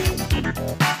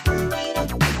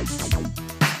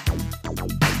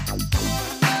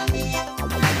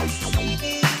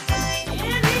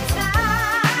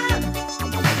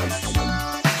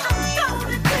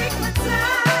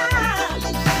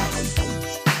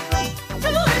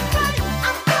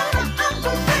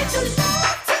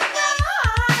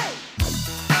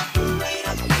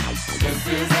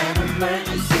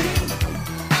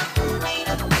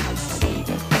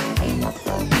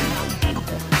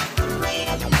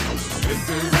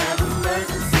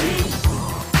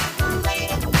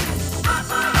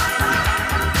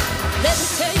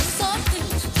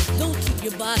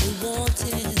 Body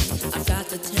wanting, I've got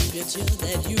the temperature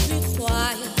that you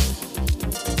require.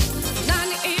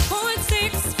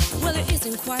 98.6, well it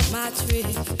isn't quite my trick.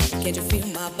 Can't you feel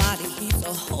my body beats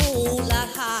a whole lot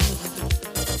higher?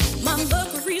 My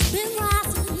mercury's been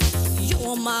rising, you're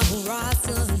on my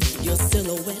horizon. Your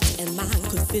silhouette and mine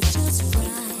could fit just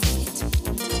right.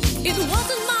 It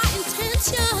wasn't my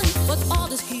intention, but all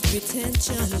this heat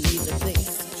retention leaves a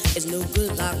place. It's no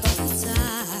good locked up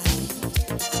inside.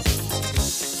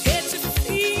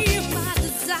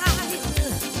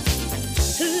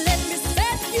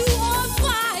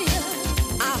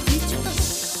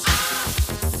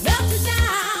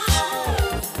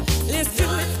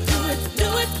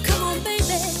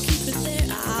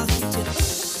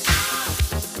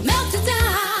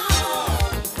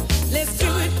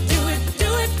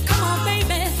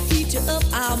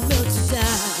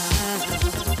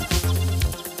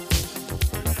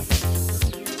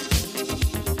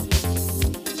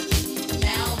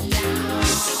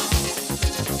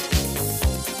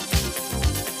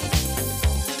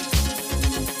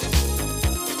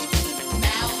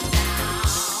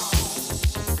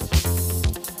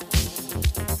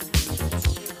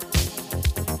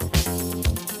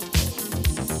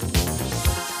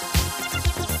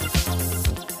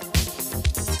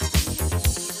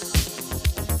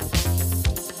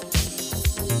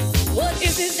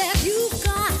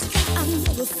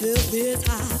 This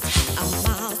high, I'm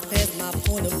miles past my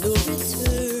point of no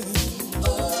return.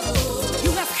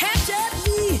 You have captured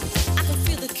me, I can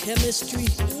feel the chemistry.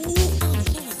 Ooh,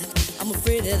 I'm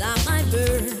afraid that I might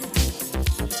burn.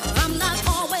 I'm not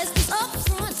always this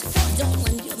upfront,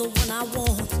 darling, you're the one I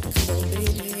want. Come on,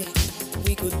 baby,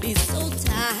 we could be so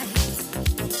tight.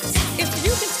 If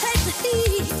you can take the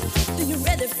heat, then you're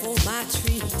ready for my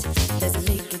treat. Let's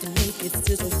make it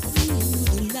sizzle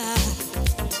through the night.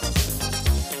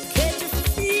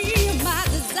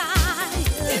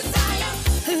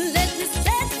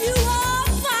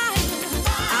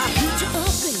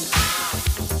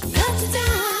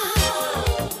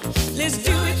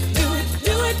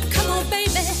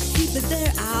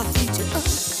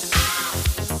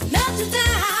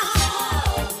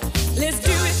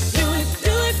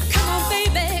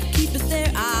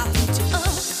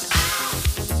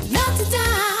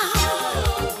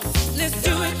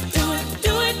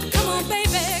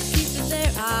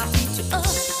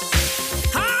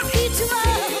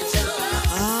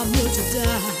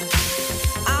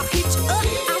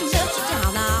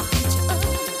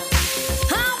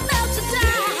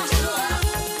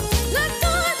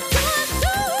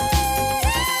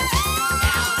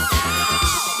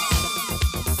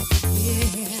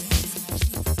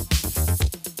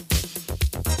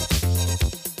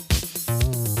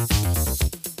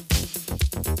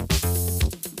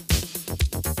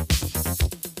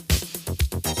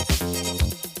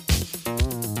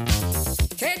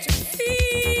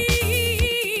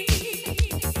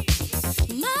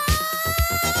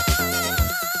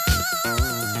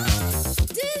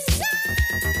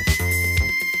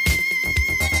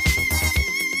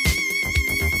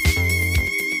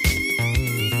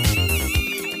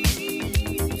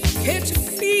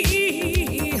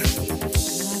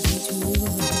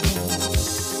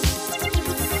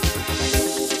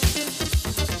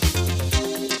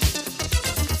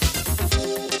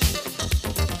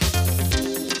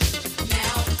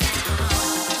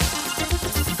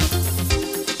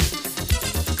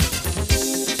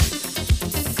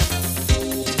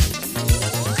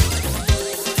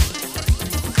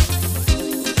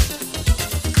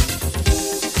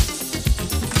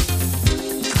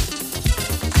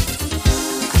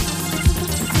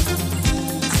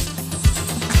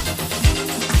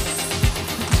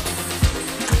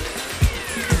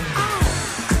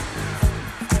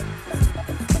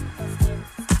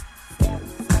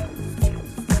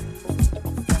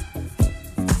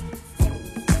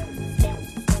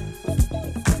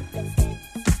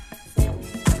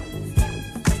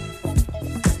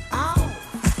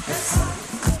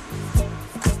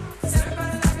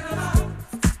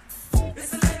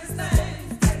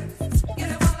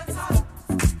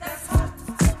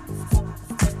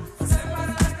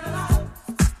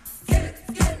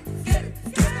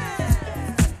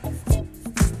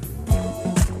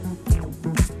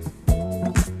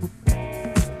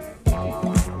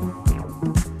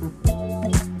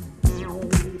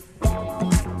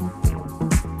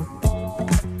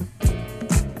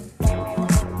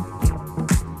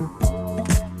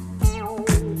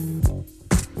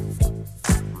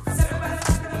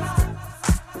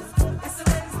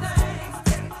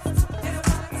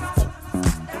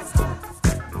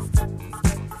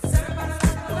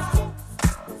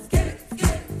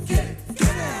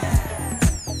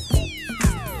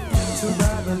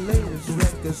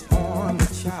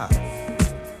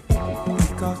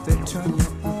 turn you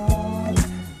on.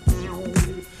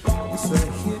 It's a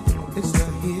hit, it's a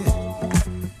hit.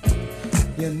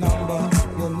 Your number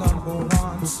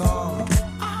one song.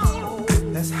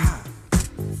 That's hot.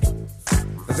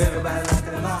 'Cause everybody like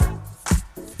it a lot.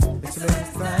 It's the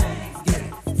best thing.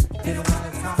 Get it while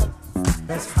it's hot.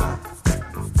 That's hot.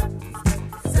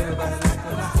 'Cause everybody like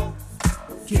it a lot.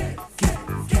 Get it.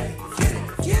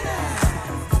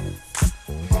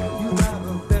 You got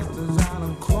the best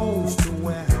designer clothes to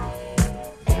wear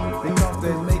because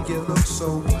they make you look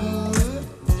so good.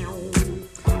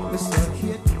 It's a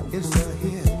hit, it's a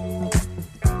hit.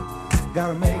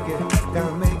 Gotta make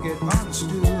it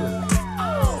understood.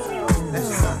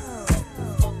 That's hot.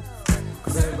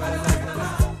 'Cause everybody like it a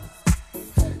lot.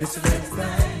 It's the best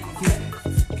thing.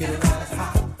 Get it while it's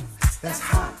hot. That's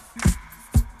hot.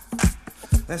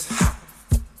 That's hot.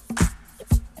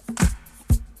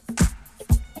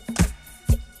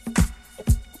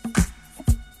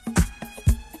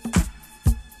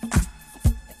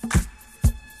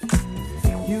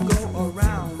 You go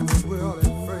around the world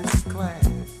in first class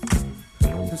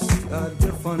to see a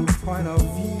different point of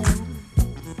view.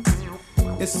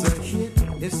 It's a hit,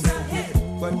 it's a hit.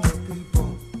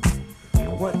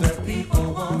 What the people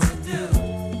wanna do.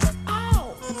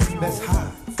 That's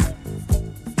hot.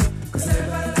 'Cause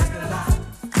everybody like it a lot.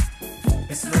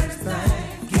 It's the next thing.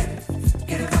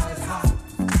 Get it while it's hot.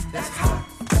 That's hot.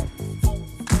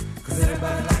 'Cause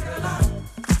everybody like it a lot.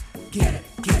 Get it.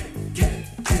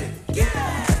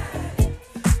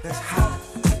 That's hot.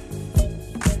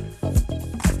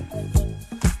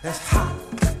 That's hot.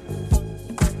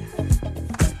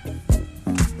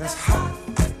 That's hot.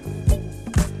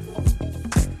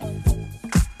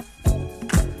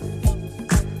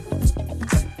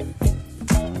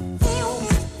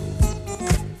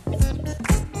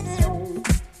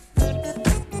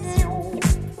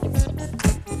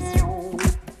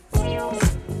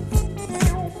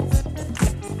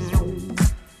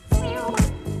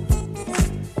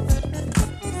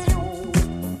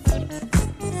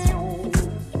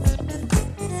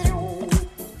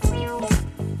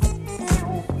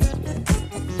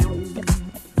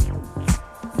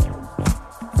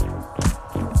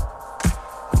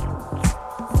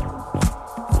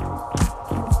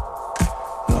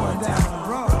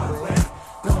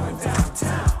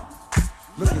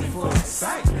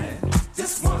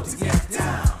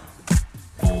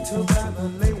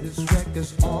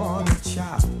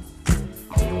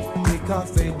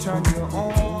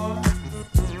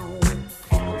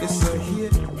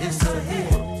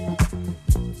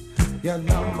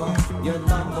 Your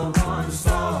number one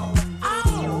song.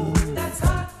 Oh, that's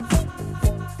hot.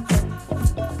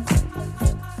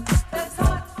 That's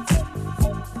hot.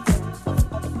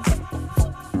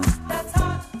 That's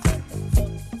hot.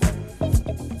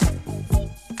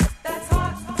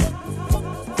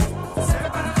 That's hot.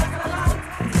 Everybody like it a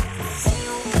lot.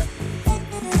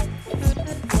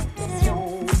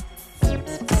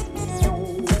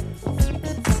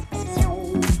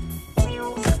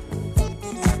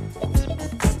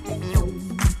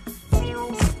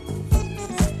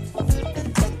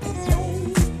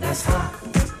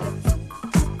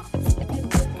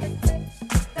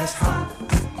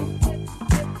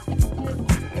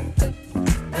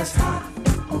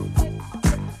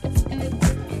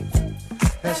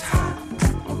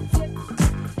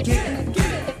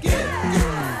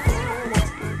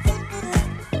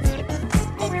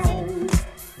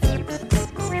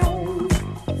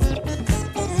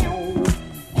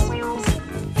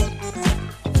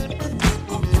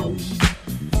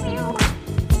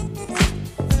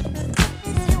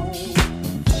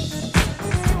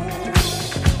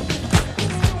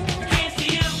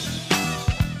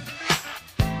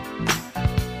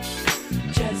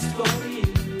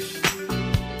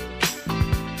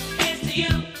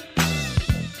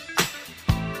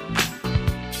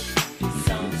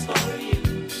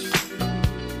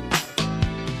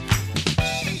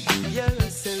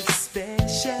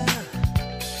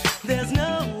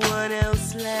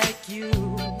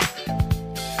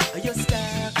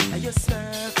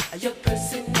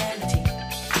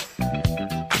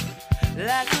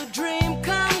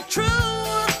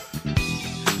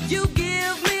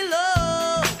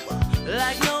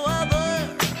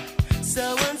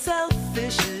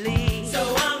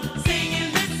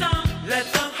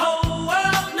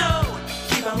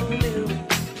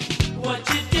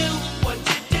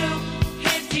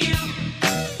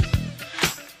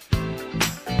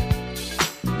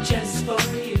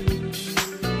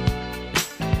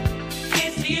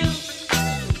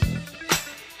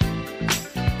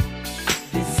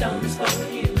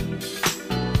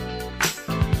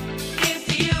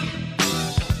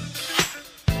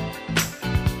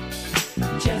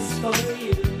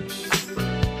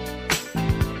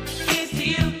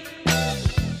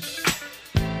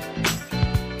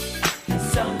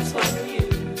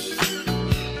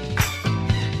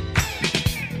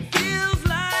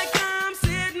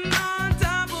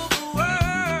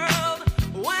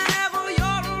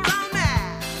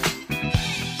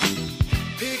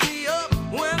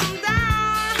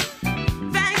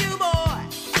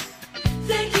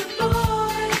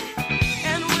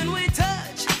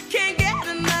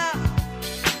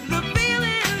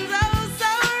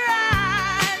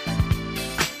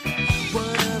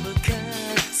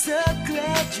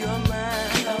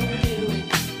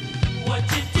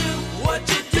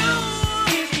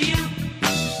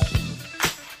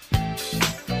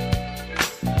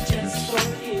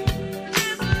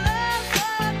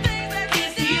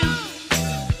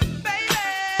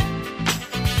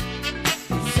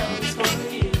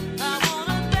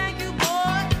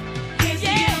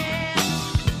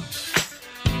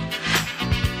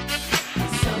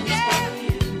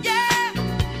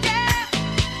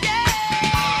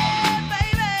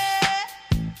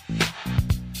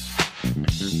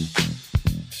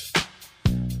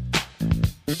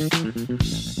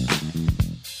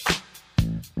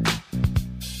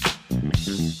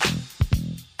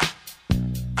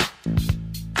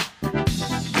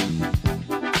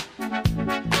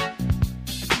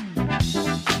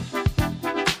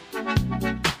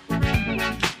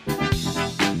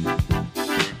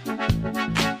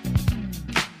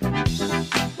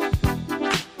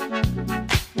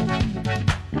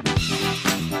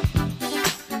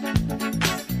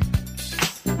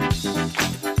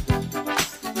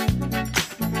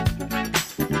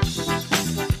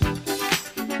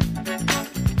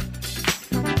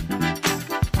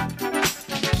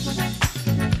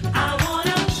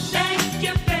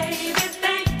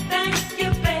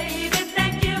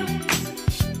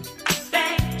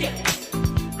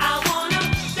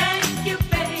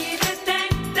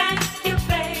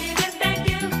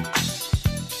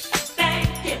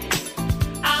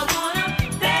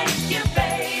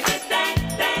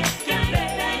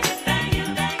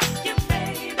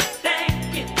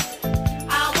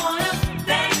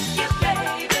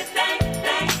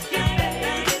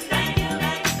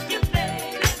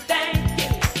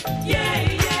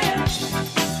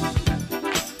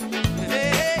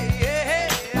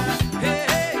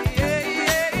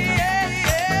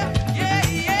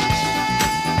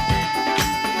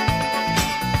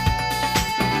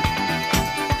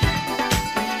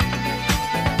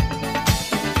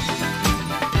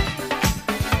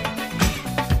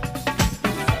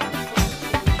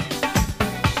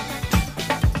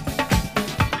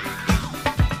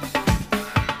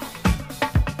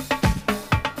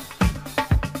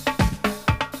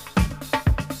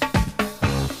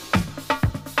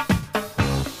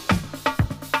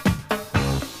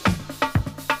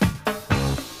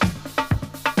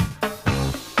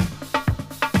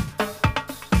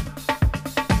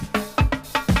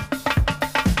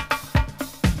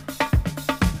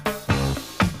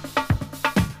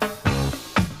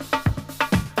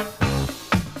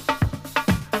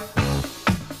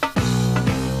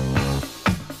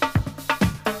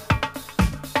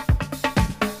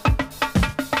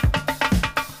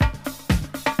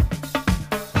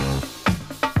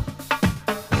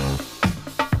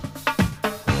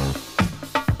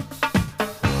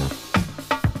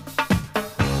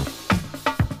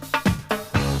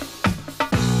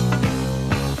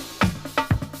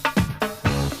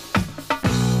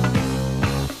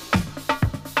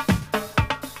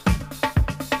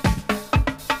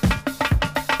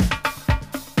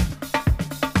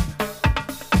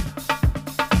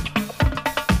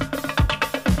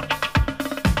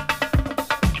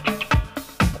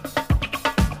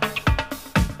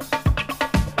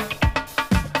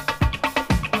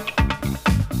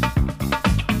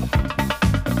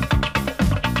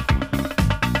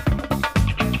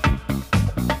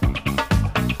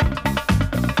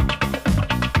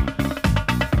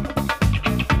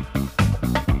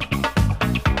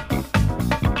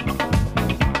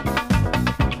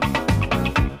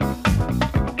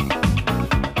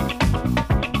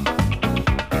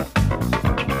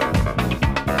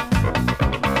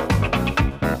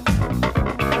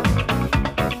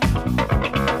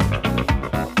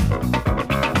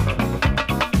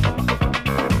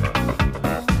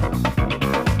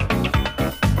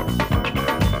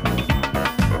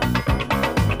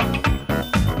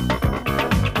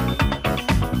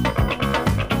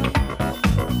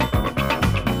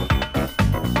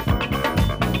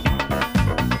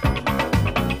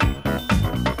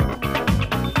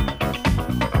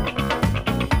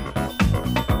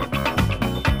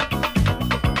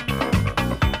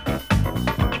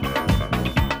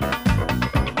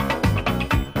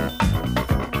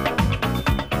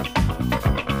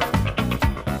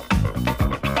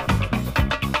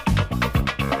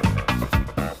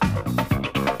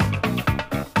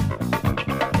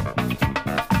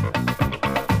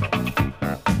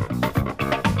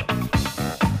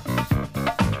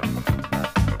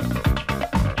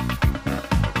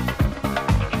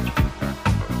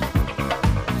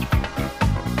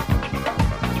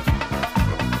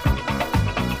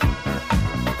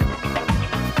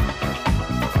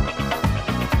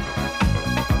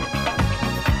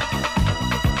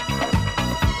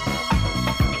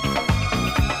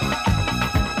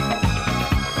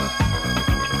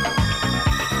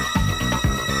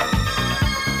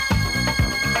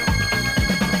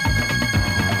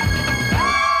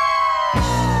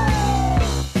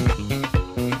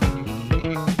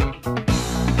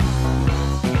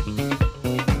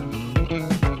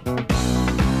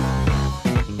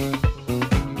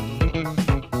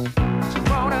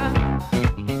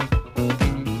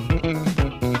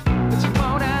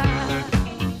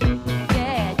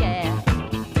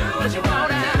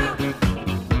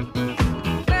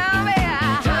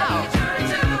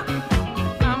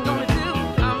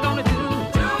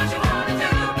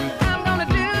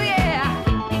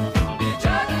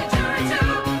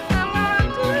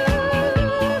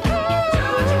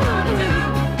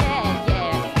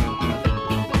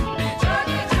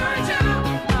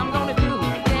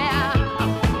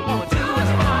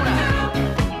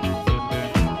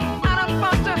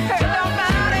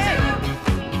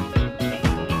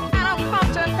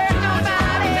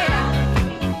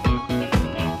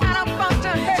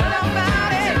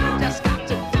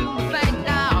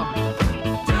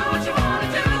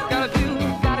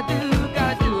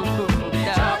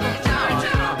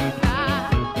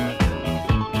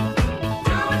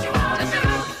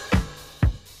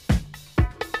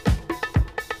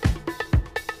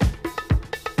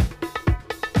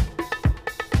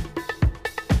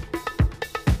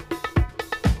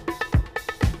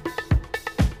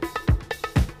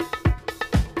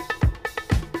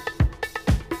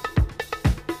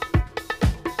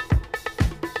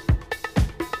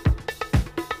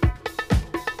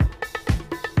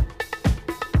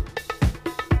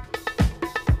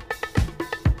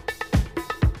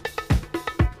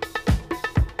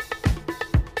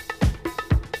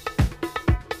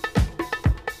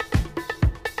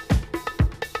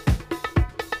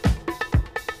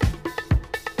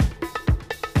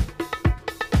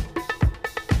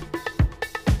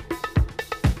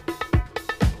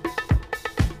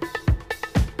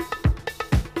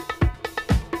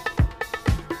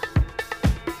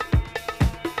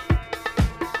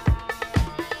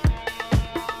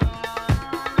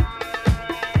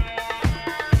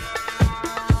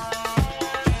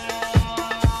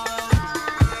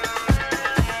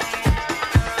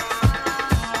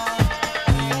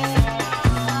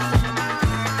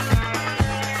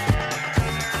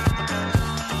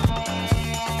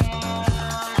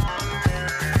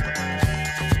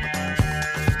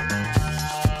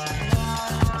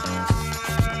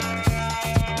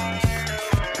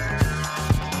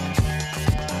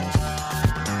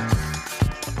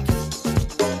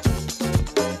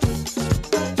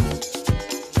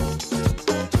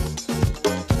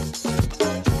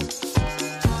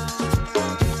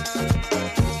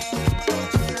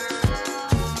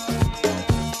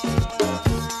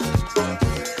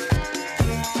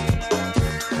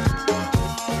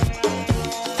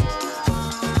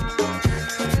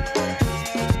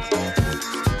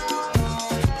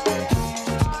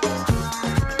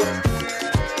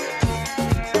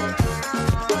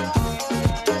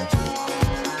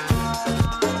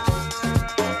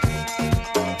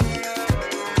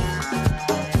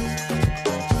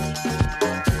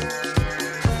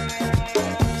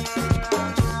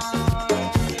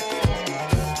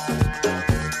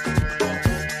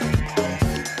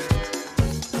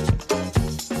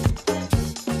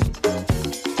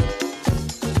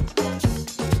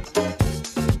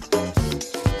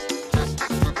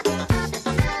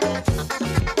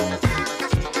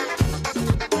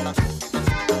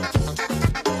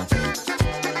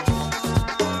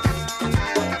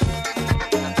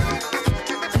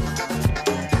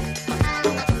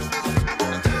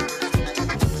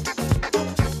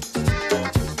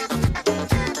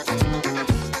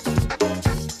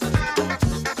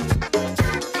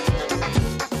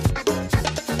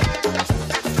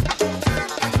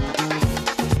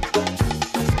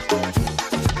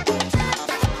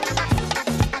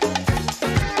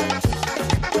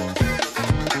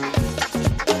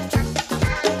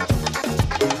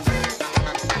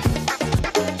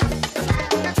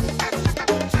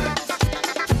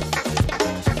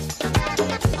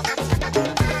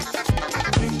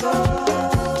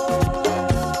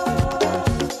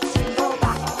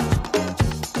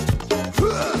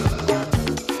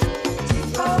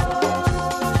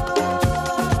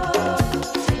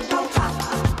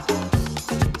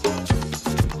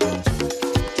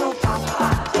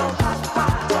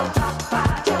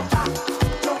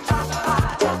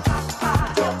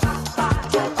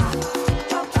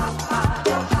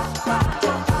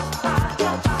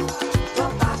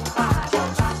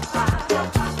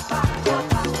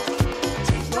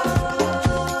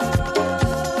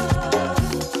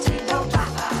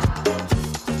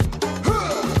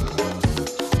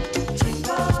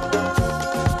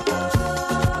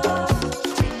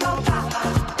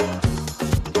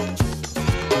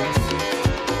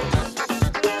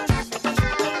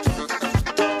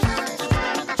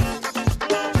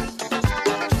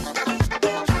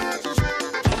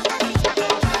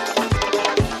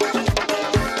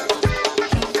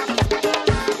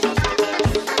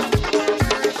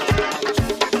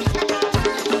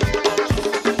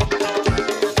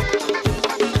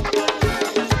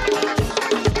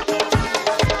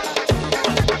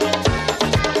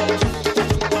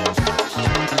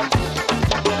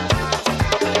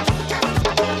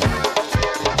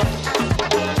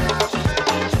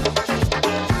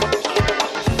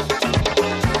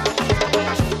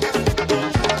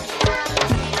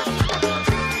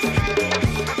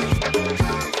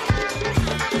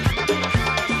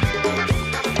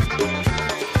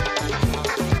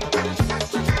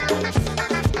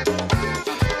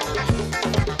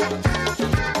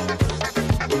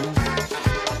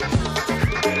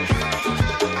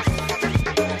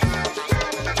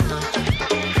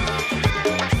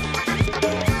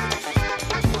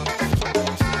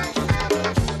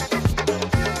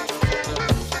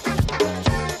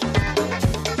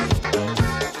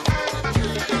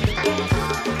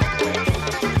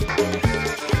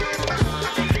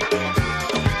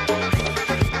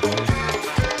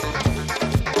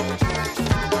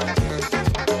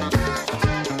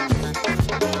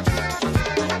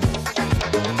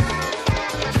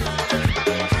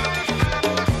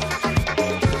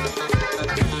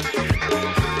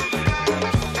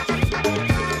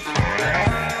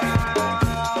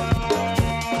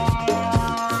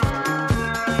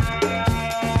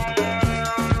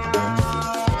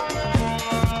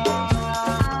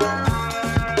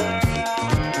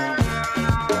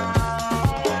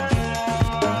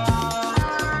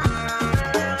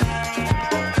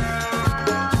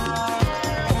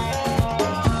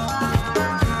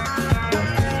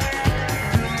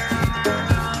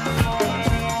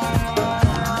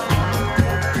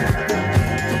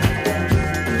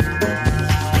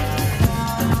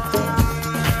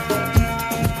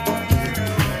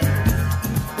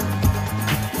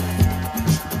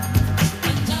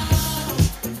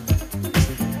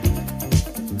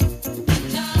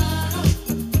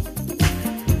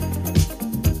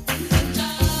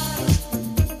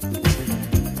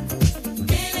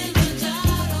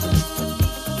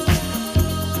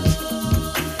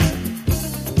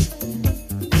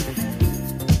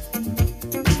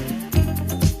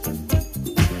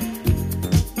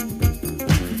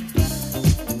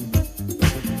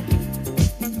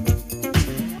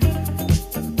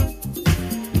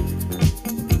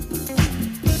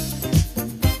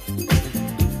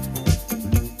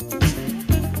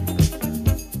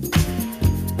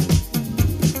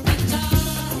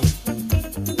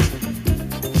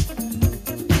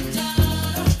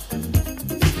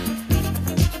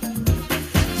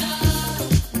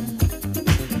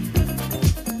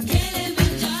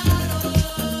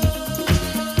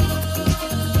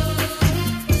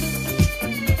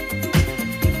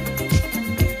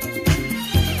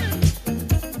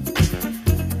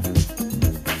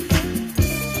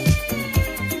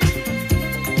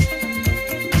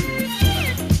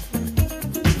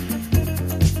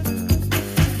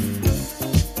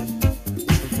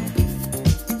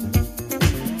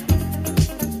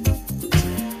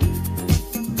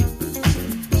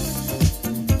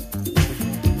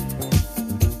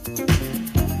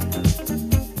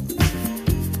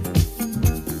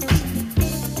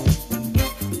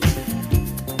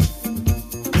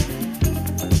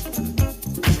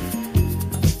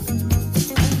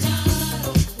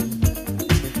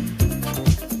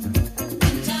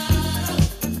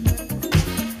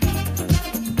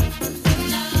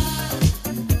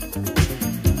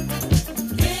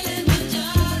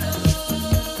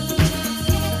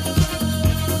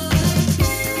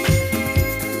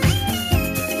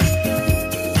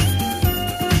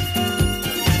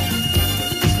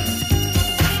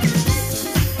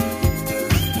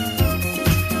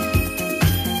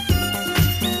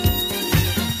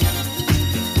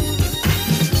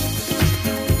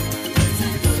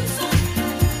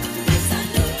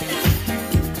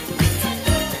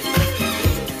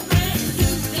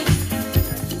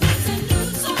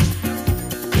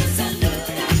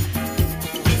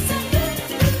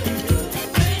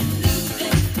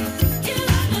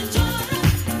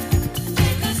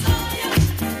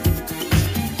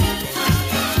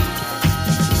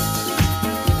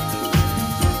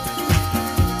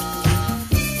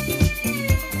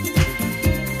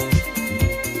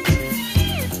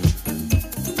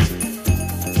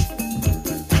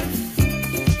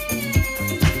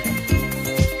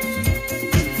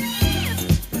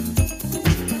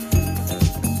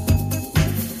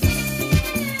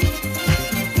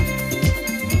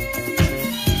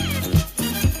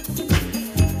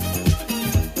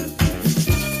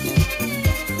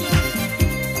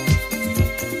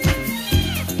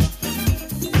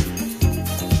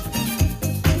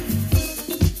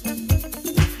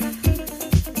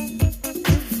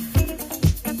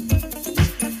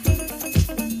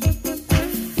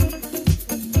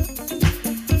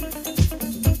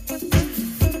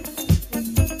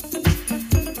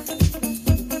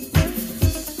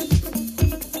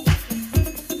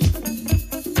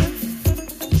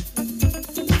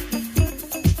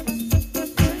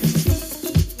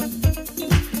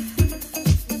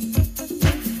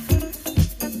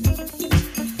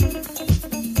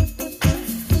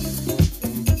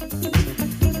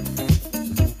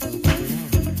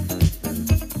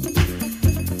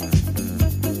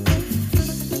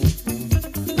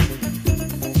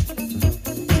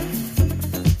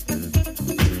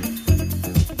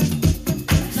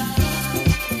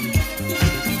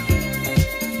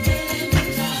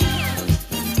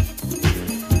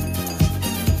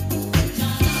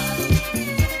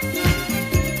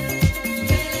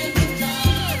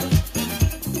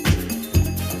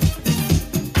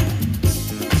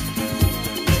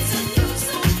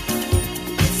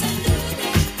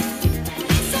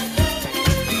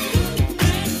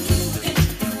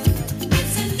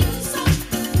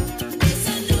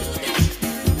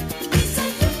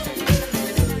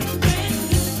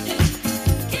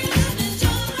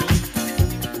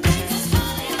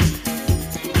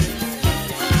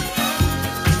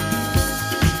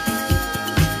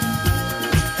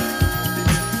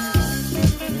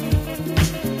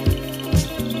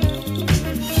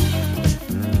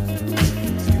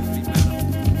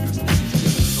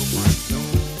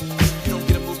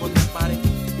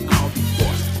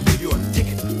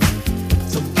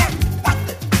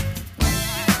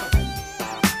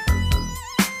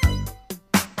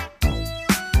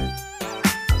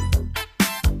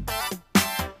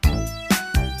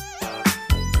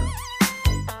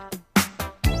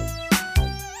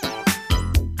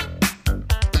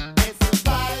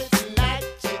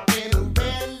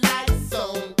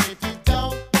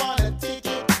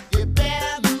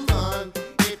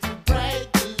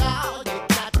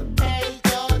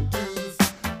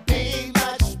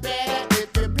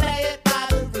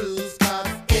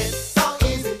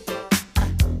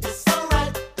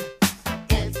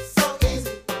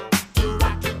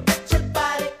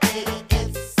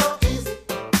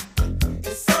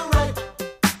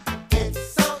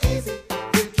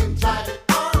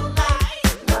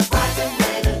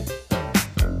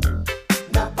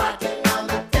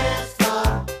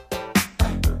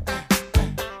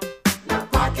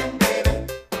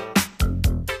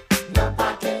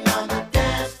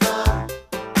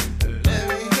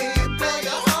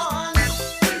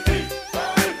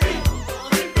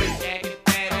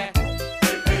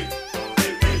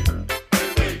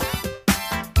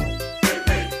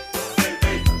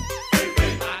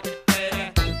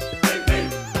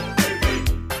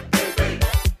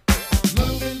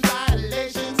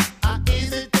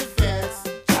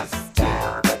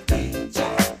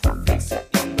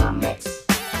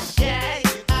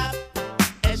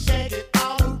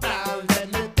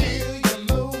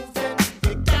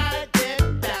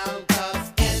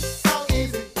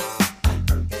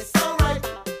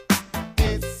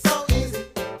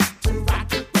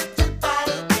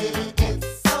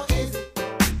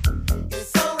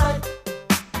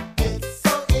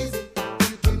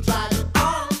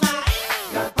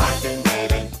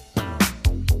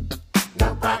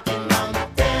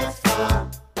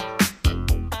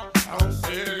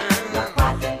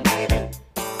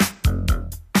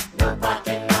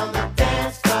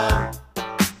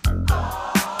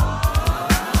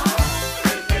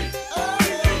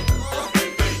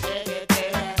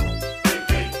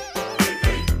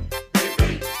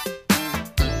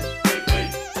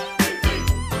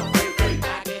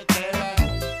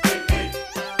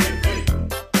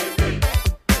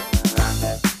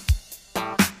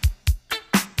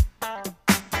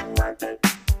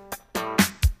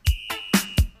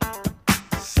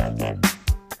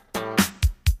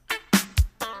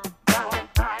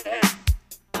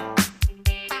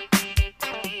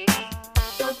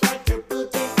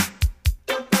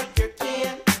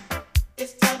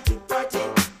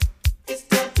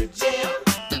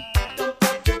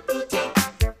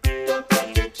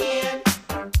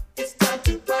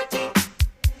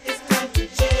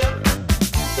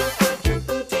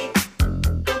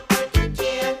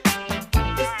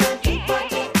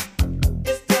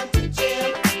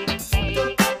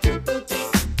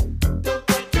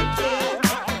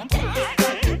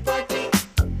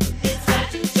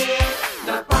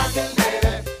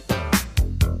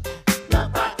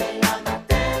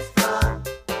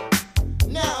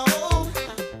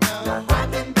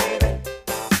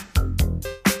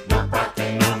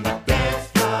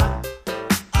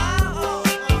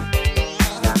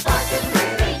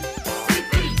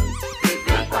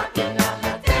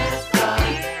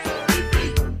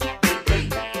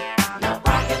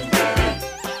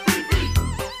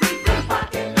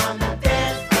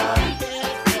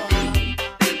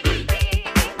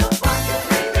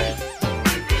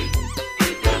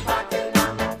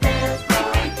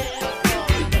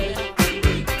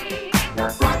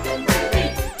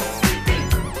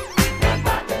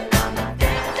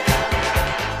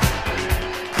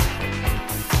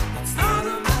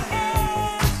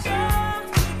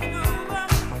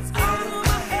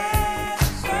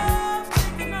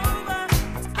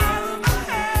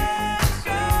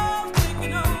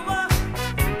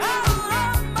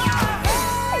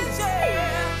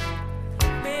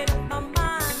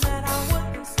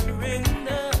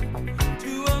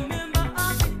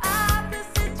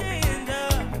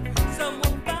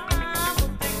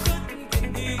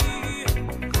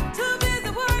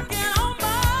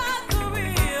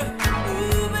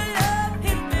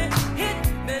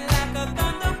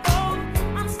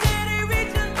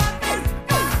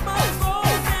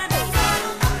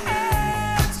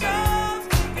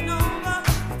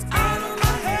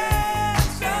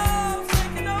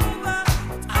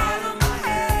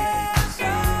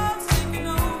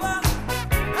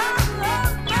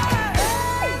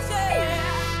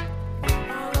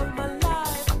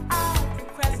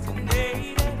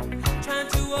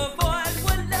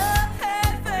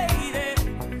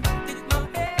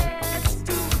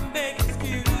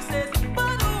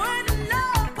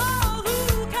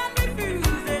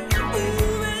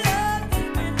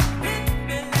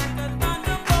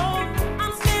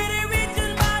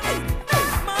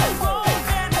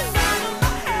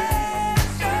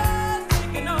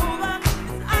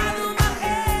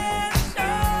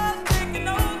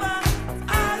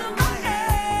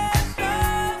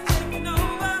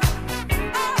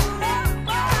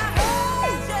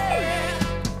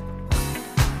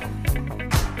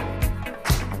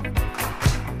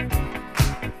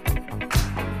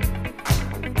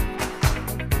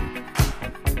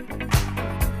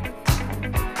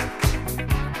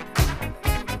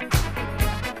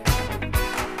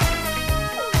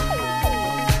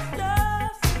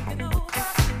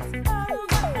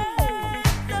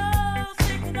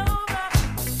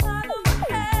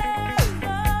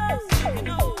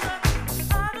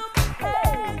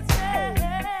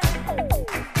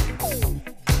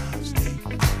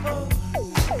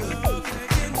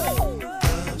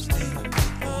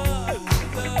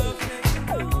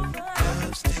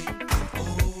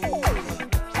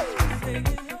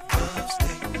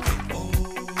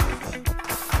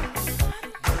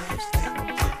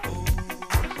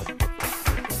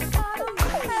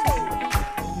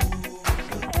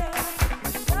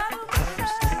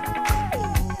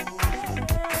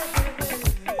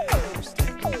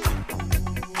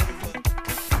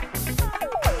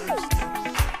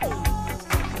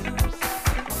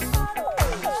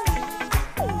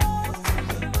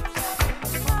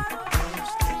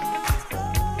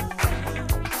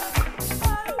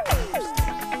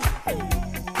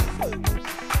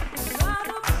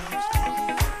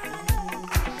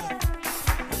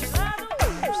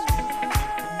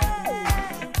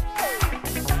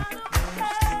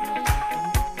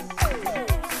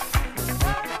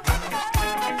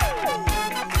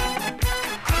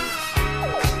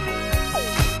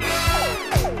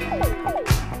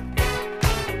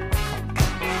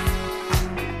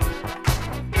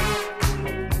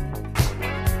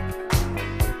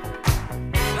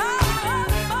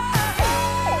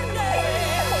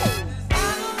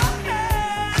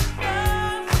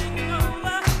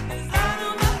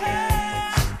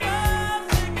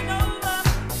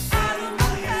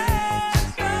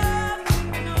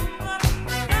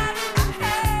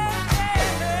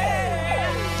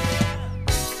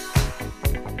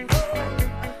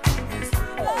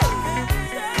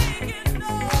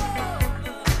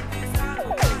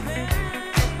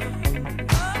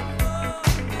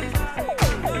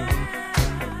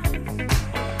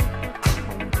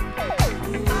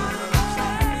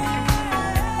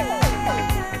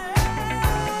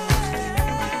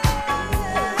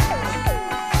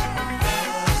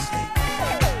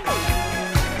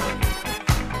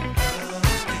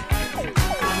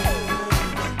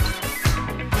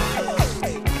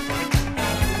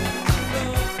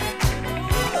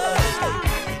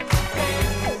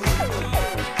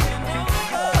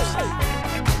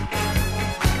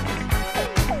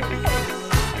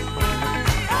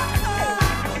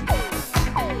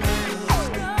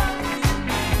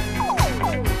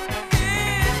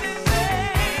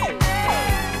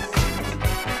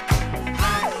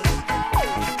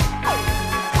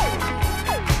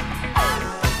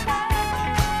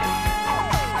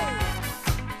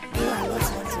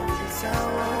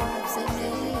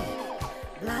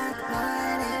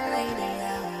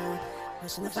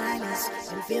 pushing the finest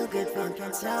and feel good funk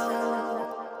and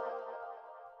soul.